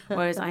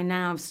 Whereas I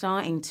now am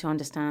starting to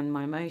understand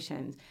my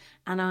emotions.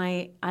 And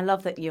I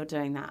love that you're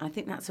doing that. I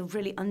think that's a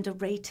really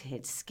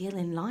underrated skill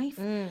in life.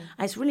 And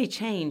it's really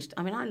changed.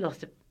 I mean, I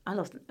lost it.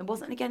 It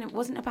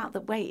wasn't about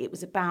the weight. It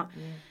was about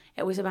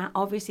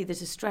obviously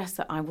there's a stress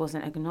that I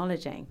wasn't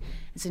acknowledging.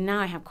 And so now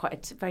I have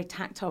quite a very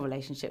tactile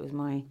relationship with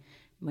my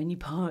new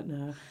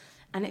partner.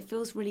 And it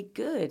feels really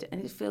good.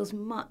 And it feels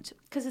much,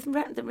 because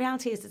the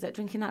reality is that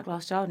drinking that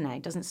glass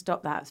Chardonnay doesn't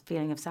stop that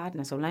feeling of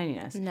sadness or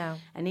loneliness. No.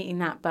 And eating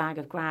that bag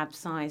of grab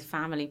size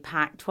family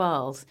pack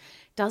twirls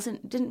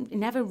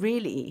never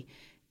really.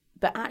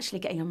 But actually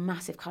getting a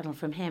massive cuddle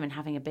from him and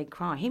having a big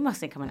cry, he must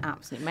think I'm an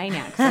absolute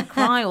maniac, because I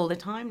cry all the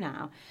time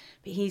now.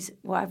 But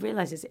what I've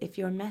realised is if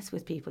you're a mess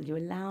with people, you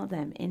allow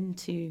them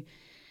into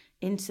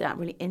that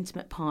really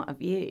intimate part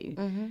of you.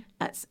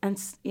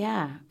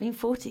 Mm-hmm. Being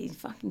 40 is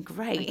fucking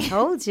great. I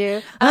told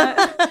you.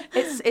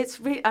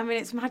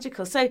 It's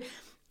magical. So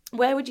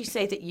where would you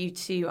say that you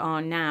two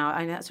are now?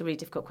 I know that's a really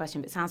difficult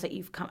question, but it sounds like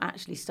you've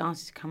actually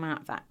started to come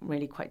out of that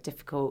really quite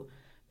difficult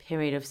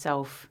period of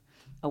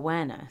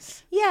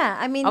self-awareness. Yeah,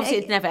 I mean, obviously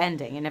it's never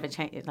ending. It never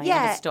changes. It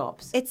never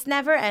stops. It's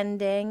never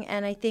ending,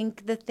 and I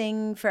think the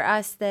thing for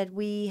us that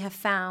we have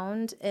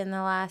found in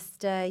the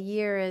last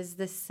year is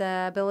this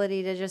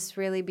ability to just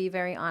really be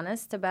very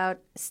honest about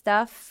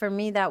stuff. For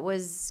me, that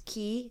was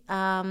key.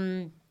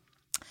 I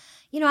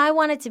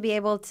wanted to be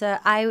able to.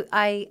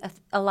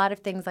 A lot of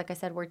things, like I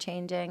said, were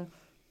changing.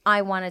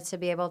 I wanted to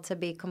be able to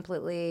be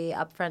completely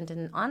upfront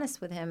and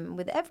honest with him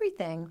with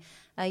everything.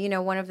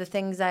 One of the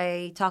things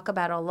I talk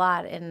about a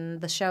lot in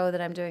the show that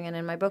I'm doing and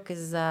in my book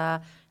is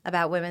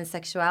about women's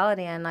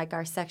sexuality and like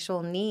our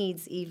sexual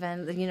needs.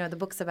 Even the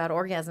book's about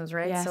orgasms,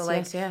 right?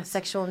 Yes,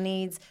 sexual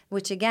needs,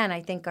 which again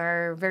I think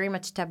are very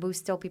much taboo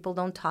still. People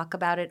don't talk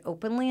about it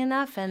openly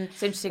enough. And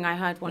it's interesting. I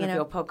heard one of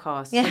your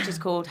podcasts, which is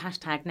called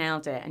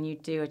 #Nailed It, and you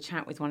do a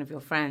chat with one of your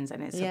friends,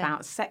 and it's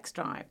about sex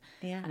drive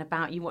and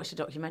about you watched a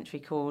documentary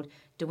called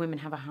 "Do Women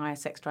Have a Higher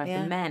Sex Drive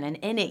Than Men?" And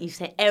in it, you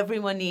say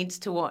everyone needs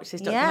to watch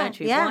this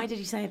documentary. Why did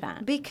you say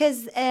that?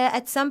 Because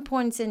at some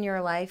points in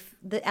your life,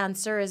 the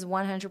answer is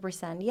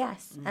 100%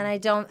 yes. And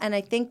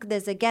I think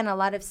there's, again, a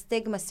lot of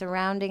stigma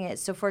surrounding it.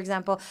 So, for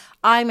example,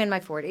 I'm in my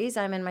 40s,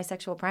 I'm in my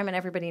sexual prime, and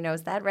everybody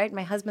knows that, right?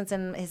 My husband's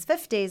in his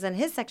 50s, and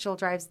his sexual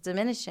drive's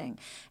diminishing.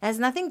 It has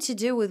nothing to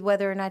do with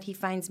whether or not he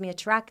finds me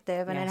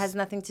attractive, and it has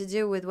nothing to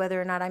do with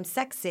whether or not I'm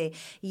sexy.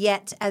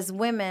 Yet, as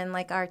women,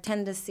 like, our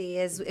tendency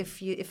is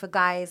if a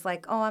guy is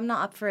like, oh, I'm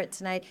not up for it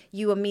tonight,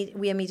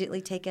 we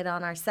immediately take it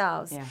on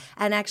ourselves. Yeah.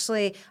 And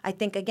actually, I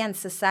think, again,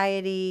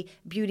 society,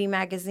 beauty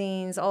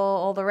magazines,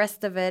 all the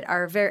rest of it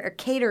are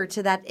cater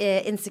to that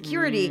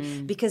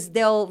insecurity, because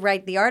they'll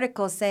write the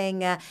article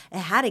saying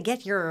how to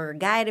get your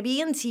guy to be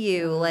into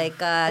you, like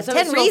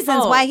 10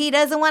 reasons why he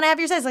doesn't want to have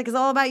your sex. Like, it's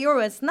all about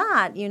it's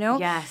not,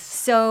 Yes.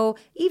 So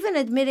even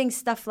admitting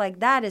stuff like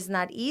that is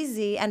not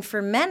easy, and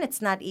for men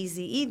it's not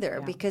easy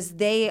either, because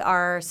they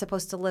are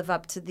supposed to live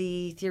up to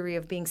the theory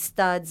of being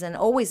studs and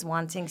always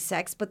wanting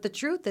sex, but the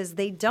truth is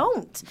they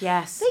don't.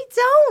 Yes. They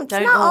don't.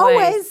 Don't not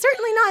always.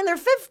 Certainly not in their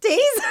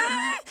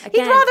 50s.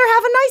 He'd rather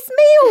have a nice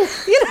meal,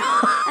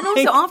 And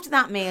also after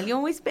that meal, you're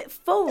always a bit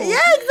full. Yeah,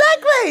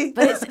 exactly.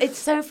 But it's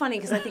so funny,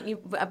 because I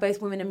think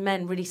both women and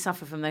men really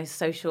suffer from those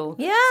social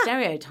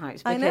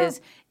stereotypes,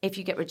 because if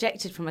you get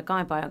rejected from a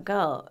guy by a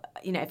girl,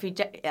 if you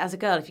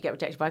get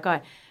rejected by a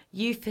guy,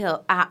 you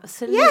feel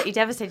absolutely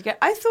devastated. You go,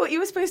 I thought you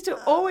were supposed to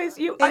always,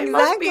 I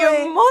must be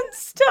a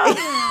monster.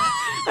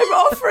 I'm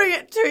offering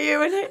it to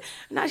you.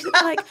 And actually,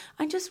 like,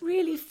 I'm just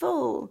really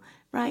full.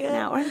 right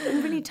now, or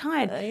I'm really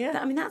tired.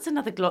 I mean, that's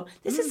another glow.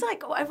 This is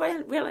like, I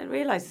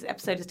realise this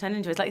episode has turned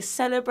into, it's like a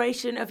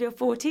celebration of your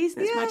 40s,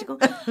 and it's magical.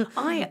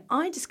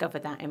 I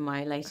discovered that in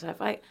my later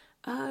life.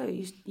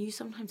 You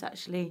sometimes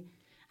actually,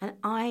 and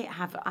I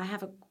have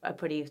a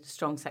pretty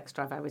strong sex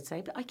drive, I would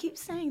say, but I keep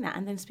saying that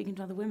and then speaking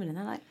to other women, and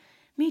they're like,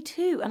 me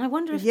too. And I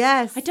wonder if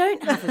I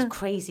don't have a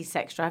crazy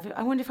sex drive.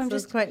 I wonder if I'm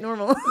just quite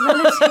normal.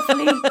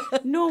 Relatively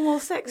normal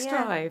sex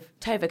drive.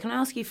 Tova, can I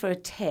ask you for a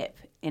tip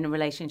in a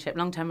relationship,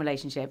 long-term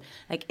relationship?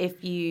 Like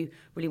if you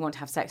really want to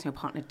have sex and your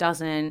partner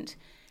doesn't,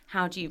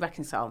 how do you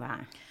reconcile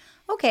that?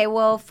 Okay,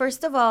 well,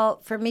 first of all,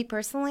 for me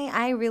personally,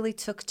 I really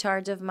took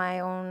charge of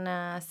my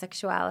own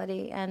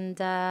sexuality,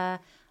 and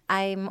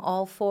I'm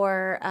all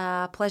for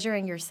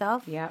pleasuring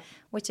yourself,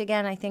 which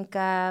again, I think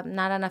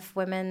not enough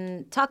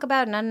women talk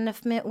about, not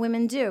enough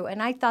women do.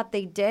 And I thought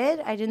they did.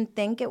 I didn't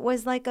think it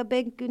was like a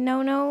big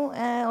no-no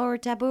or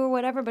taboo or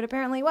whatever, but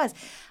apparently it was.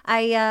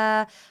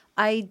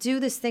 I do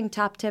this thing,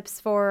 top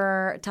tips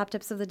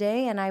of the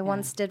day, and I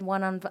once did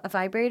one on a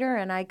vibrator,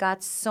 and I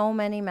got so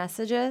many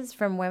messages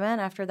from women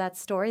after that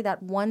story,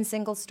 that one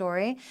single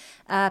story.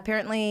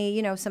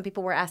 Apparently, some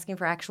people were asking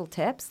for actual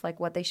tips, like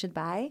what they should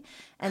buy,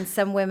 and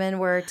some women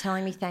were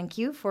telling me thank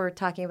you for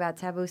talking about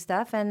taboo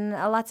stuff, and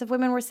lots of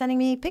women were sending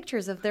me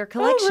pictures of their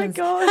collections.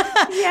 Oh my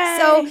God! Yay.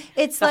 So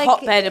it's the like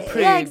hotbed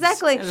approves. Yeah,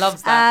 exactly. I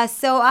love that.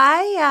 So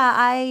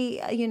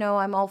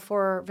I'm all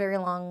for very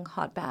long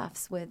hot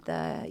baths with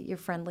your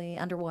friendly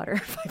underwater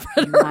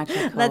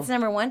vibrator. That's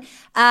number one.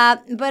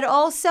 But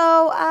also,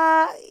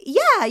 I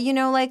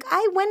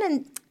went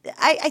and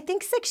I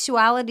think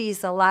sexuality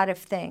is a lot of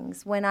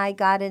things. When I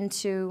got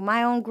into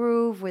my own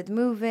groove with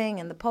moving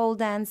and the pole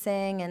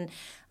dancing, and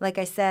like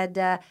I said,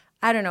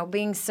 I don't know,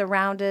 being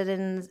surrounded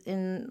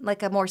in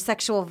like a more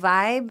sexual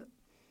vibe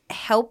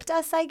helped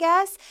us, I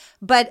guess.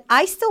 But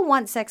I still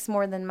want sex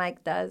more than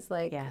Mike does.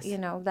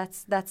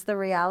 That's the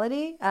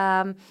reality.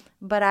 But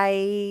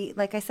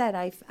like I said,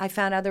 I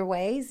found other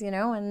ways,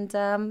 and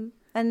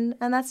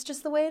that's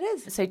just the way it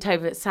is. So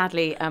Tova,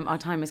 sadly, our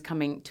time is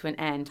coming to an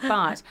end.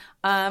 But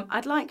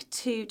I'd like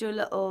to do a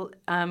little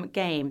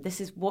game.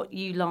 This is what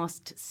you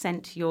last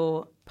sent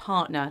your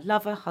partner,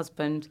 lover,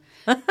 husband,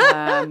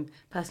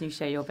 person you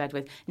share your bed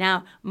with.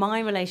 Now, my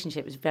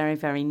relationship is very,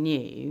 very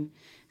new.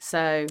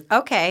 So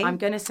I'm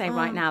going to say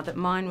right now that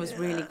mine was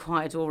really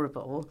quite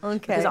adorable. Okay.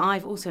 Because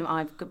I've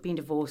been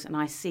divorced, and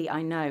I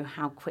know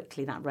how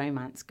quickly that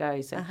romance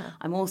goes. So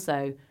I'm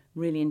also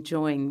really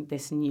enjoying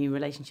this new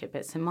relationship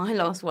bit. So my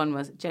last one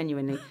was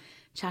genuinely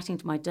chatting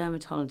to my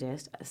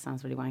dermatologist. It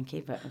sounds really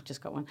wanky, but I've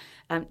just got one.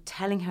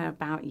 Telling her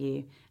about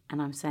you,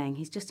 and I'm saying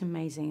he's just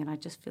amazing, and I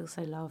just feel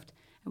so loved.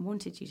 And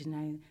wanted you to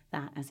know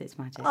that as it's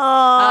magic.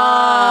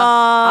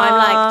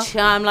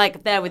 I'm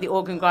like there with the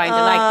organ grinder,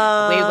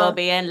 like, we will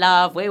be in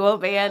love, we will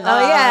be in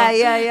love. Oh,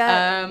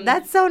 yeah.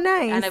 That's so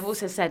nice. And I've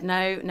also said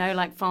no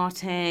like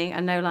farting,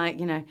 and no like,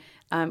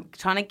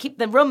 trying to keep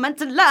the romance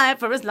alive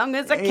for as long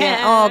as I can.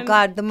 Yeah. Oh,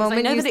 God, the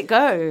moment that it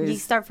goes. You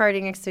start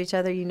farting next to each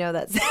other,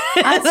 that's the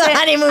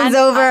honeymoon's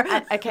over.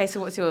 Okay, so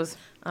what's yours?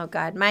 Oh,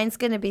 God. Mine's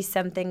going to be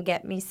something.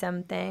 Get me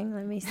something.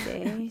 Let me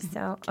see.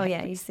 So,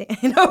 you see.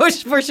 No,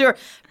 for sure.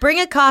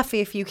 Bring a coffee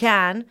if you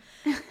can.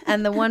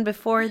 And the one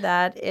before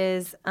that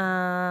is,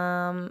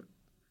 can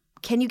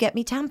you get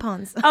me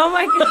tampons? Oh,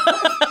 my God.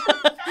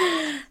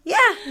 Yeah.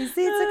 You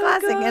see, it's a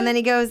classic. God. And then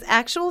he goes,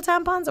 actual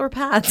tampons or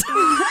pads?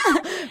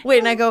 Wait,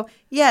 and I go,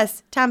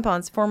 yes,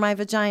 tampons for my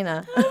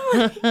vagina.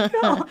 Oh, my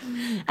God.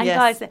 And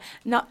guys,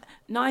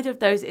 neither of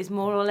those is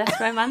more or less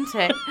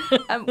romantic.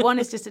 One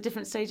is just a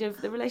different stage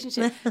of the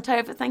relationship.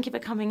 Tova, thank you for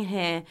coming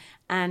here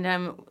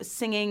and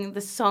singing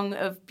the song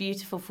of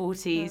beautiful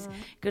 40s.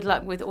 Good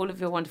luck with all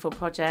of your wonderful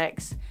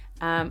projects.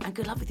 And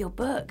good luck with your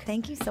book.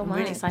 Thank you so much. I'm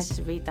really excited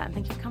to read that. And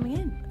thank you for coming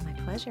in. My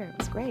pleasure. It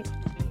was great.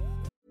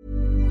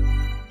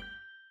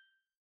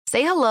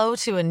 Say hello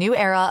to a new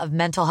era of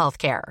mental health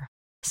care.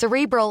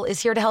 Cerebral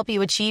is here to help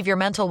you achieve your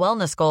mental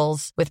wellness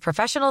goals with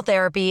professional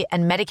therapy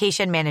and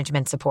medication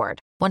management support.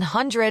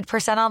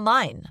 100%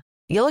 online.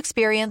 You'll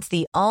experience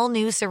the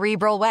all-new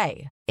Cerebral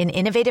Way, an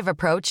innovative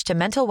approach to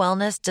mental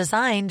wellness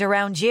designed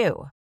around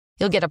you.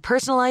 You'll get a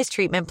personalized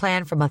treatment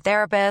plan from a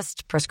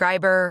therapist,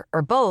 prescriber,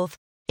 or both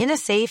in a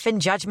safe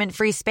and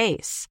judgment-free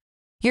space.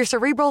 Your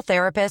Cerebral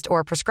therapist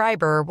or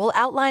prescriber will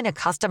outline a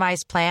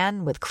customized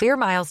plan with clear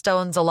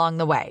milestones along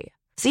the way,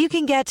 so you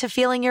can get to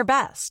feeling your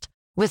best.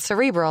 With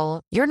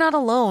Cerebral, you're not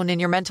alone in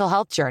your mental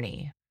health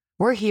journey.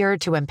 We're here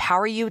to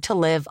empower you to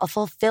live a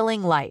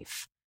fulfilling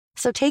life.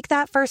 So take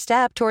that first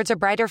step towards a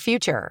brighter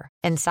future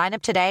and sign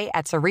up today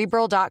at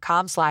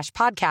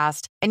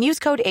Cerebral.com/podcast and use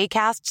code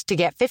ACAST to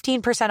get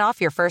 15% off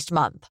your first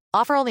month.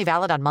 Offer only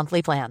valid on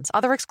monthly plans.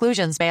 Other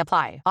exclusions may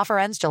apply. Offer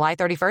ends July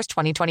 31st,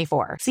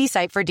 2024. See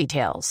site for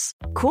details.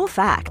 Cool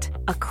fact,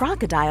 a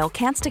crocodile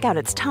can't stick out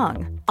its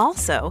tongue.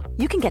 Also,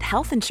 you can get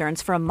health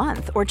insurance for a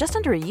month or just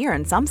under a year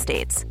in some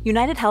states.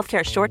 United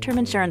Healthcare short-term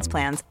insurance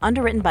plans,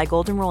 underwritten by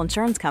Golden Rule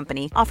Insurance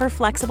Company, offer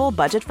flexible,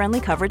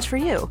 budget-friendly coverage for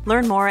you.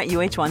 Learn more at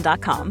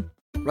UH1.com.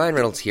 Ryan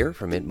Reynolds here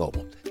from Mint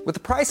Mobile. With the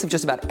price of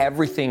just about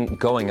everything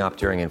going up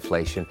during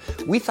inflation,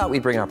 we thought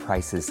we'd bring our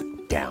prices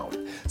down.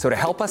 So to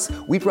help us,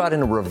 we brought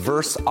in a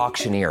reverse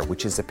auctioneer,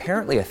 which is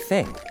apparently a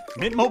thing.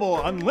 Mint Mobile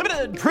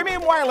Unlimited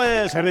Premium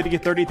Wireless. How to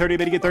get 30, 30,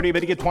 bit to get 30, bit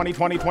to get 20,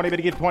 20, 20, bit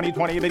to get 20,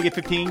 20, bit to get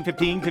 15,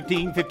 15,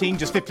 15, 15,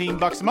 just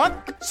 $15 a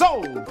month?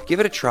 Sold!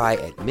 Give it a try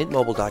at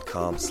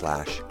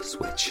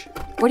mintmobile.com/switch.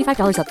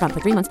 $45 up front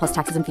for 3 months plus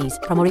taxes and fees.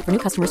 Promo rate for new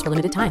customers for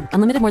limited time.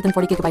 Unlimited more than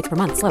 40 gigabytes per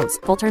month. Slows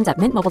full terms at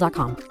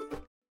mintmobile.com.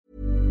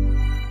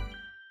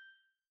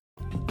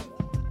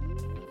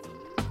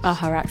 Oh,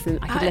 her accent.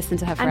 I could listen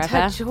to her forever. And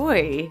her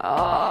joy.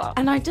 Oh.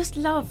 And I just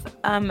love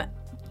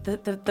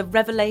the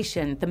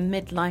revelation, the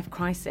midlife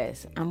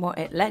crisis and what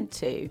it led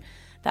to.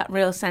 That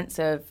real sense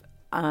of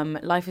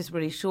life is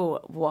really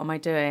short. What am I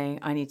doing?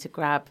 I need to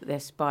grab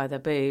this by the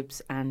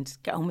boobs and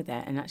get on with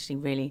it and actually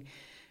really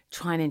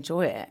try and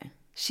enjoy it.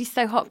 She's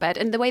so hotbed.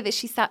 And the way that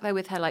she sat there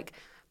with her like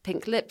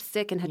pink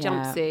lipstick and her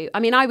jumpsuit. I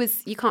mean,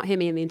 you can't hear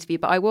me in the interview,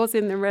 but I was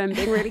in the room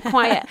being really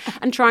quiet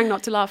and trying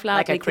not to laugh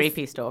loudly. Like a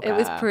creepy stalker. It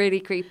was pretty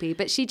creepy.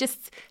 But she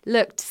just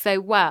looked so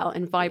well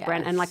and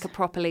vibrant and like a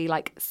properly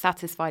like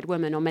satisfied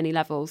woman on many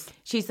levels.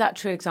 She's that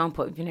true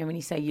example of, when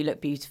you say you look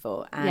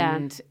beautiful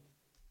and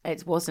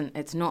it's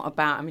not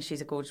about, I mean,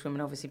 she's a gorgeous woman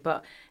obviously,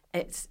 but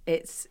it's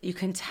you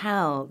can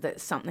tell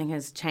that something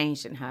has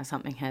changed in her,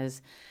 something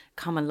has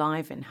come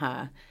alive in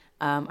her.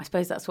 I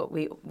suppose that's what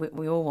we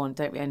all want,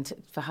 don't we? And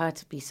for her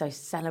to be so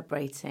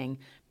celebrating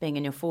being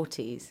in your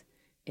 40s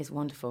is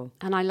wonderful.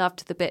 And I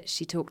loved the bit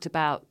she talked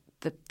about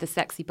the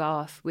sexy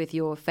bath with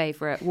your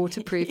favourite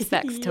waterproof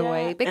sex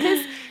toy.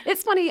 Because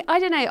it's funny, I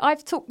don't know,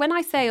 when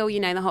I say,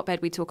 in the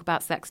hotbed we talk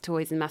about sex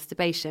toys and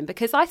masturbation,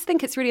 because I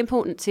think it's really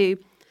important to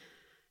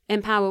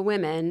empower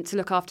women to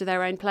look after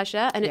their own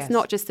pleasure. And it's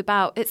not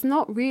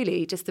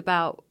really just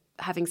about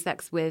having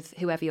sex with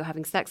whoever you're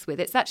having sex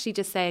with. It's actually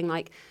just saying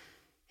like,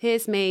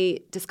 here's me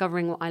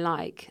discovering what I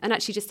like and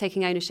actually just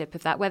taking ownership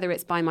of that, whether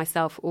it's by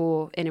myself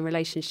or in a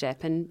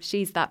relationship. And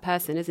she's that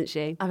person, isn't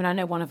she? I mean, I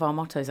know one of our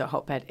mottos at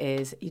Hotbed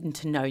is even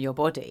to know your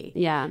body.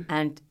 Yeah.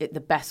 And the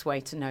best way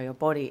to know your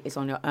body is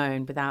on your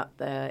own without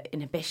the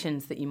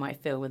inhibitions that you might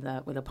feel with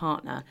a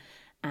partner.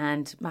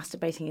 And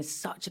masturbating is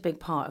such a big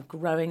part of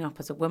growing up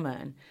as a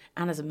woman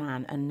and as a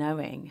man and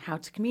knowing how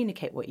to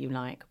communicate what you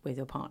like with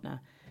your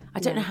partner. I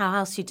don't know how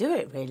else you do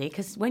it, really,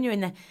 because when you're in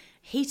the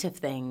heat of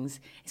things,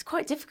 it's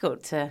quite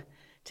difficult to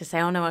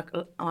say, oh, no,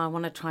 I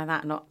want to try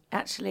that. Not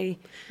actually,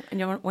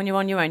 when you're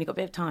on your own, you've got a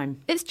bit of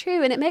time. It's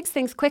true, and it makes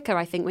things quicker,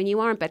 I think, when you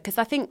are in bed, because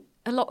I think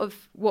a lot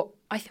of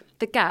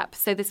the gap,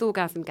 so this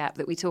orgasm gap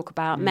that we talk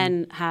about,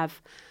 men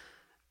have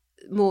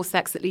more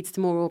sex that leads to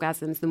more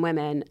orgasms than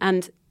women.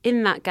 And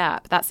in that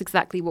gap, that's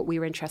exactly what we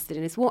were interested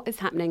in, is what is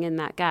happening in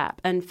that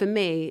gap. And for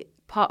me,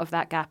 part of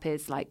that gap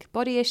is like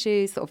body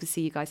issues that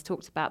obviously you guys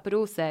talked about, but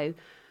also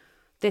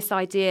this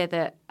idea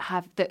that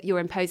you're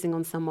imposing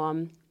on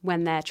someone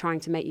when they're trying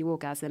to make you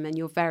orgasm and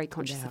you're very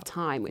conscious of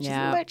time, which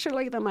is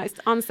literally the most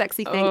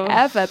unsexy thing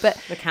ever. But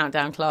the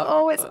countdown clock.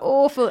 Oh, it's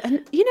awful.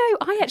 And,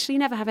 I actually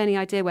never have any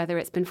idea whether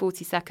it's been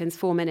 40 seconds,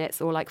 4 minutes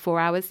or like 4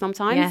 hours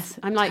sometimes. Yes,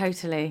 I'm like,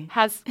 totally.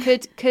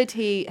 Could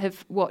he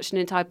have watched an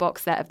entire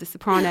box set of The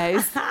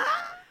Sopranos?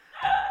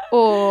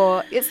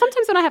 Or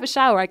sometimes when I have a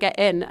shower, I get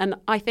in and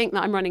I think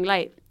that I'm running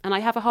late and I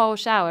have a whole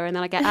shower and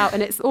then I get out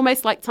and it's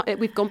almost like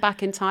we've gone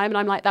back in time and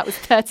I'm like, that was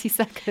 30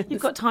 seconds.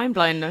 You've got time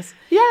blindness.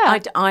 Yeah.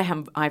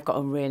 I've got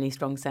a really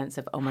strong sense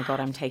of, oh my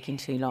God, I'm taking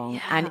too long.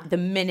 Yeah. And the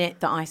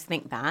minute that I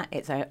think that,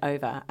 it's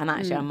over. And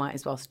actually I might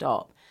as well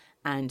stop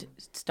and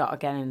start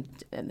again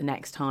the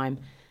next time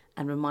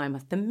and remind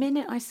myself, the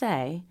minute I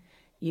say,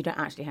 you don't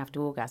actually have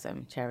to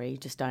orgasm, Cherry, you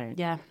just don't.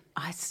 Yeah.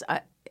 I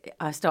start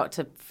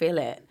to feel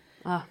it.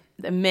 Oh.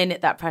 The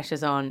minute that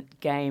pressure's on,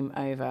 game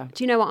over.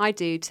 Do you know what I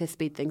do to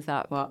speed things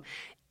up? What?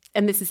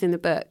 And this is in the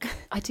book.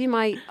 I do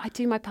my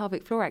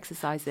pelvic floor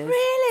exercises.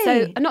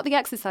 Really? So not the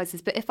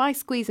exercises, but if I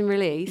squeeze and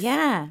release,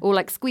 or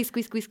like squeeze,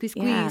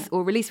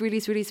 or release,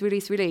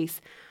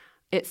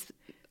 it's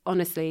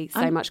honestly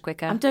so much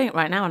quicker. I'm doing it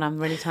right now and I'm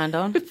really turned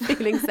on.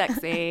 Feeling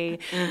sexy.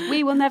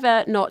 We will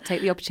never not take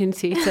the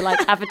opportunity to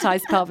like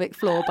advertise pelvic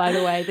floor, by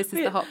the way. This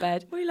is the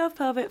hotbed. We love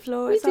pelvic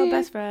floor. It's our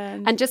best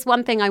friend. And just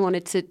one thing I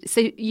wanted to...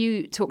 So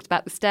you talked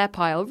about the stair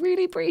pile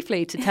really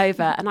briefly to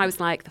Tova and I was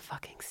like, the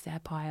fucking stair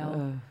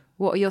pile.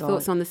 What are your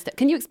thoughts on the stair?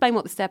 Can you explain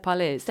what the stair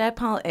pile is? Stair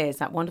pile is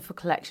that wonderful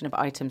collection of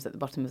items at the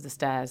bottom of the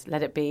stairs.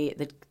 Let it be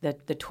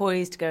the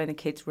toys to go in the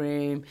kids'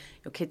 room,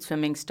 your kids'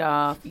 swimming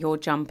stuff, your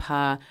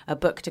jumper, a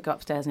book to go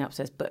upstairs in the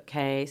upstairs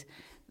bookcase,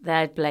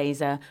 their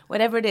blazer,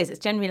 whatever it is. It's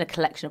generally a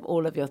collection of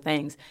all of your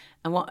things.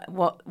 And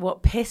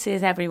what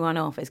pisses everyone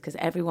off is because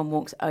everyone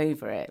walks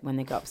over it when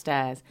they go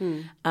upstairs.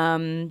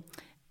 And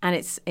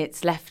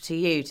it's left to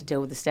you to deal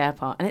with the stair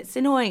pile. And it's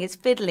annoying, it's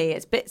fiddly,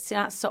 it's bits,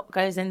 that sock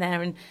goes in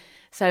there and...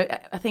 So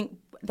I think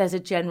there's a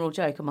general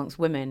joke amongst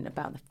women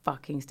about the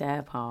fucking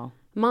stair pile.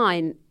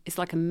 Mine is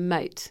like a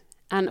moat.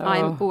 And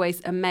I'm always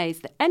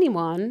amazed that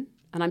anyone,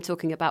 and I'm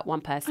talking about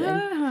one person,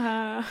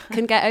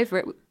 can get over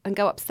it and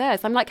go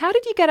upstairs. I'm like, how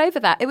did you get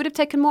over that? It would have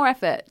taken more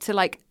effort to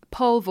like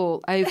pole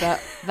vault over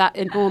that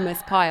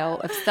enormous pile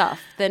of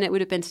stuff than it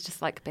would have been to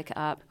just like pick it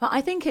up. Well,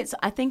 I think it's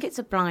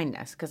a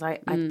blindness, because I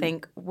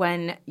think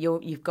when you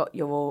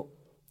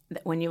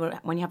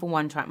have a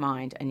one-track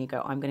mind and you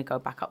go, I'm going to go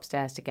back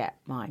upstairs to get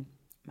my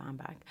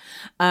handbag.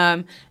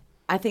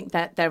 I think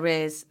that there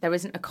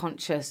isn't a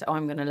conscious,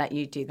 I'm going to let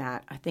you do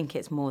that. I think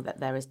it's more that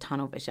there is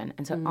tunnel vision.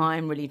 And so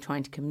I'm really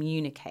trying to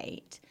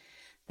communicate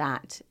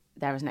that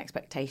there is an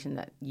expectation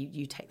that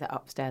you take that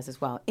upstairs as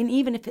well. And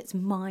even if it's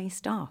my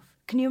stuff.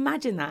 Can you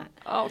imagine that?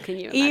 Oh, can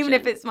you imagine? Even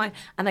if it's mine.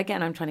 And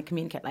again, I'm trying to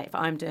communicate, like if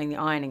I'm doing the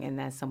ironing and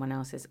there's someone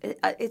else's,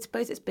 I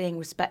suppose it's being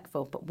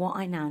respectful. But what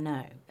I now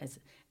know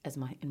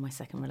in my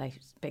second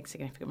big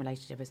significant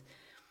relationship is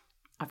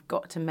I've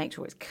got to make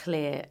sure it's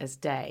clear as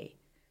day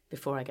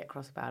before I get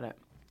cross about it.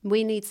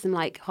 We need some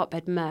like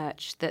hotbed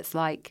merch that's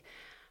a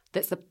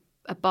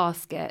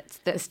basket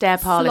that the stair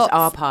pile is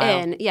our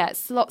pile. It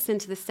slots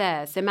into the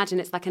stairs. So imagine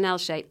it's like an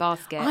L-shaped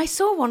basket. I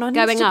saw one on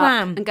going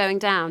Instagram up and going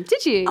down.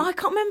 Did you? I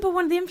can't remember,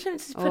 one of the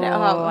influencers put it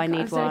up. Oh, I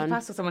need one. I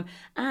saw someone,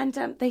 and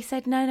they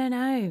said no.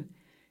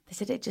 They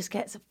said it just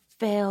gets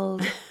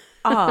filled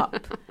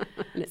up.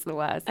 And it's the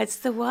worst. It's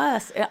the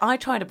worst. I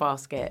tried a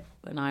basket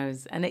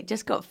and it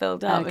just got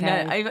filled up.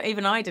 Okay. No,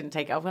 even I didn't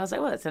take it off. I was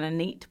like, well, it's in a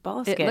neat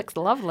basket. It looks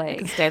lovely. It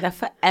can stay there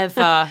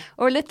forever.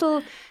 Or a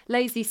little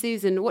lazy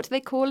Susan. What do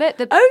they call it?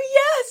 Oh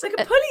yes, like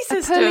a pulley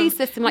system. A pulley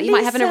system, like you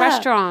might have in a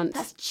restaurant.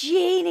 That's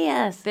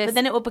genius. But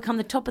then it will become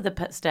the top of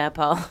the stair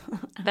pile.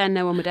 Then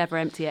no one would ever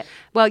empty it.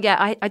 Well,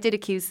 yeah, I did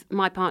accuse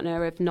my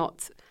partner of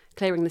not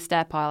clearing the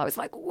stair pile. I was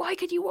like, why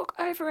could you walk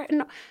over it?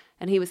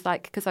 And he was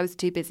like, because I was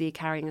too busy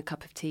carrying a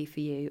cup of tea for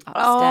you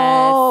upstairs.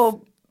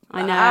 Oh,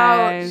 I know.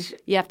 Ouch.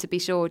 You have to be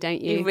sure, don't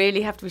you? You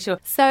really have to be sure.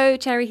 So,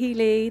 Cherry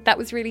Healy, that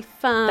was really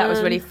fun. That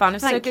was really fun.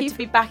 It's so Thank good you. to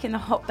be back in the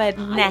hotbed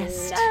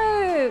nest.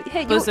 Oh,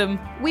 hey, Bosom.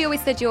 We always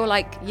said you're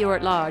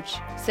at large.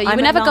 So you I'm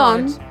were at never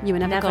large. gone. You were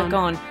never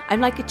gone. I'm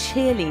like a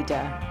cheerleader.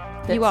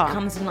 That You are.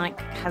 Comes and like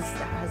has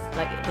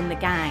like in the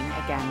gang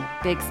again.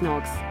 Big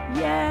snogs.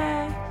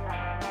 Yeah.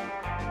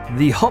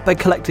 The Hotbed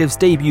Collective's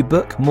debut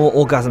book, More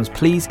Orgasms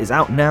Please, is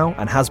out now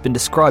and has been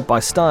described by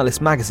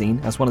Stylist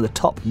magazine as one of the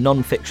top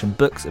non-fiction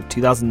books of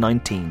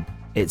 2019.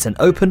 It's an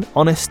open,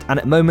 honest, and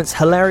at moments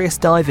hilarious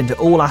dive into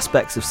all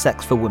aspects of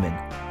sex for women.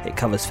 It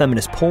covers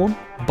feminist porn,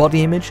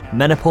 body image,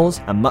 menopause,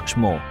 and much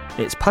more.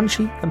 It's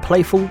punchy and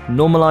playful,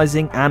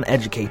 normalising and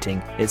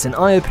educating. It's an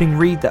eye-opening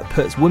read that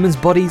puts women's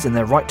bodies and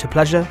their right to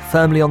pleasure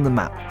firmly on the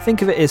map.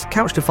 Think of it as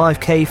Couch to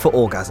 5K for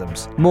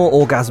orgasms. More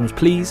Orgasms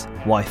Please,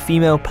 Why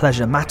Female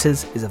Pleasure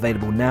Matters is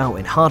available now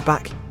in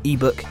hardback,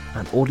 ebook,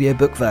 and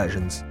audiobook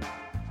versions.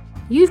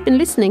 You've been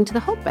listening to The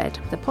Hotbed,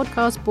 the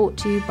podcast brought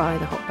to you by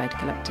The Hotbed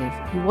Collective,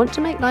 who want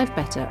to make life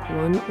better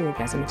one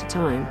orgasm at a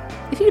time.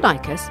 If you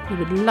like us, we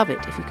would love it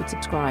if you could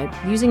subscribe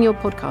using your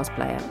podcast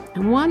player.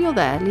 And while you're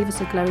there, leave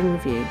us a glowing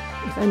review,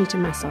 if only to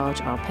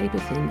massage our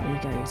paper-thin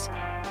egos.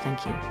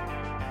 Thank you.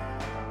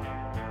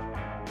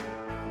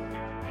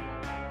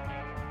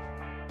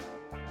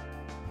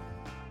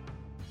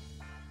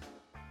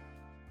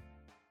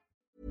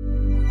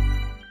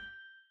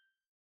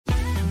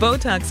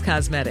 Botox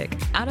Cosmetic,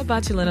 out of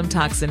botulinum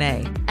toxin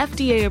A,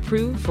 FDA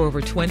approved for over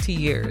 20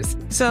 years.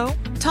 So,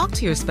 talk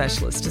to your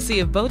specialist to see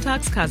if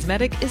Botox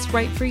Cosmetic is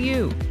right for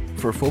you.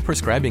 For full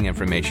prescribing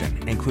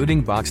information, including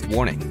boxed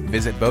warning,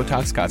 visit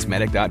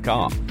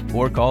BotoxCosmetic.com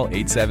or call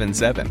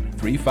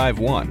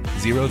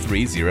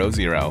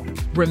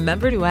 877-351-0300.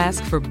 Remember to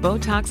ask for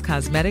Botox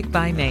Cosmetic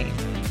by name.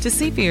 To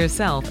see for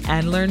yourself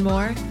and learn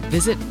more,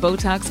 visit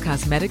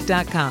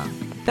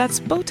BotoxCosmetic.com.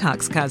 That's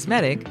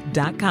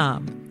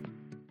BotoxCosmetic.com.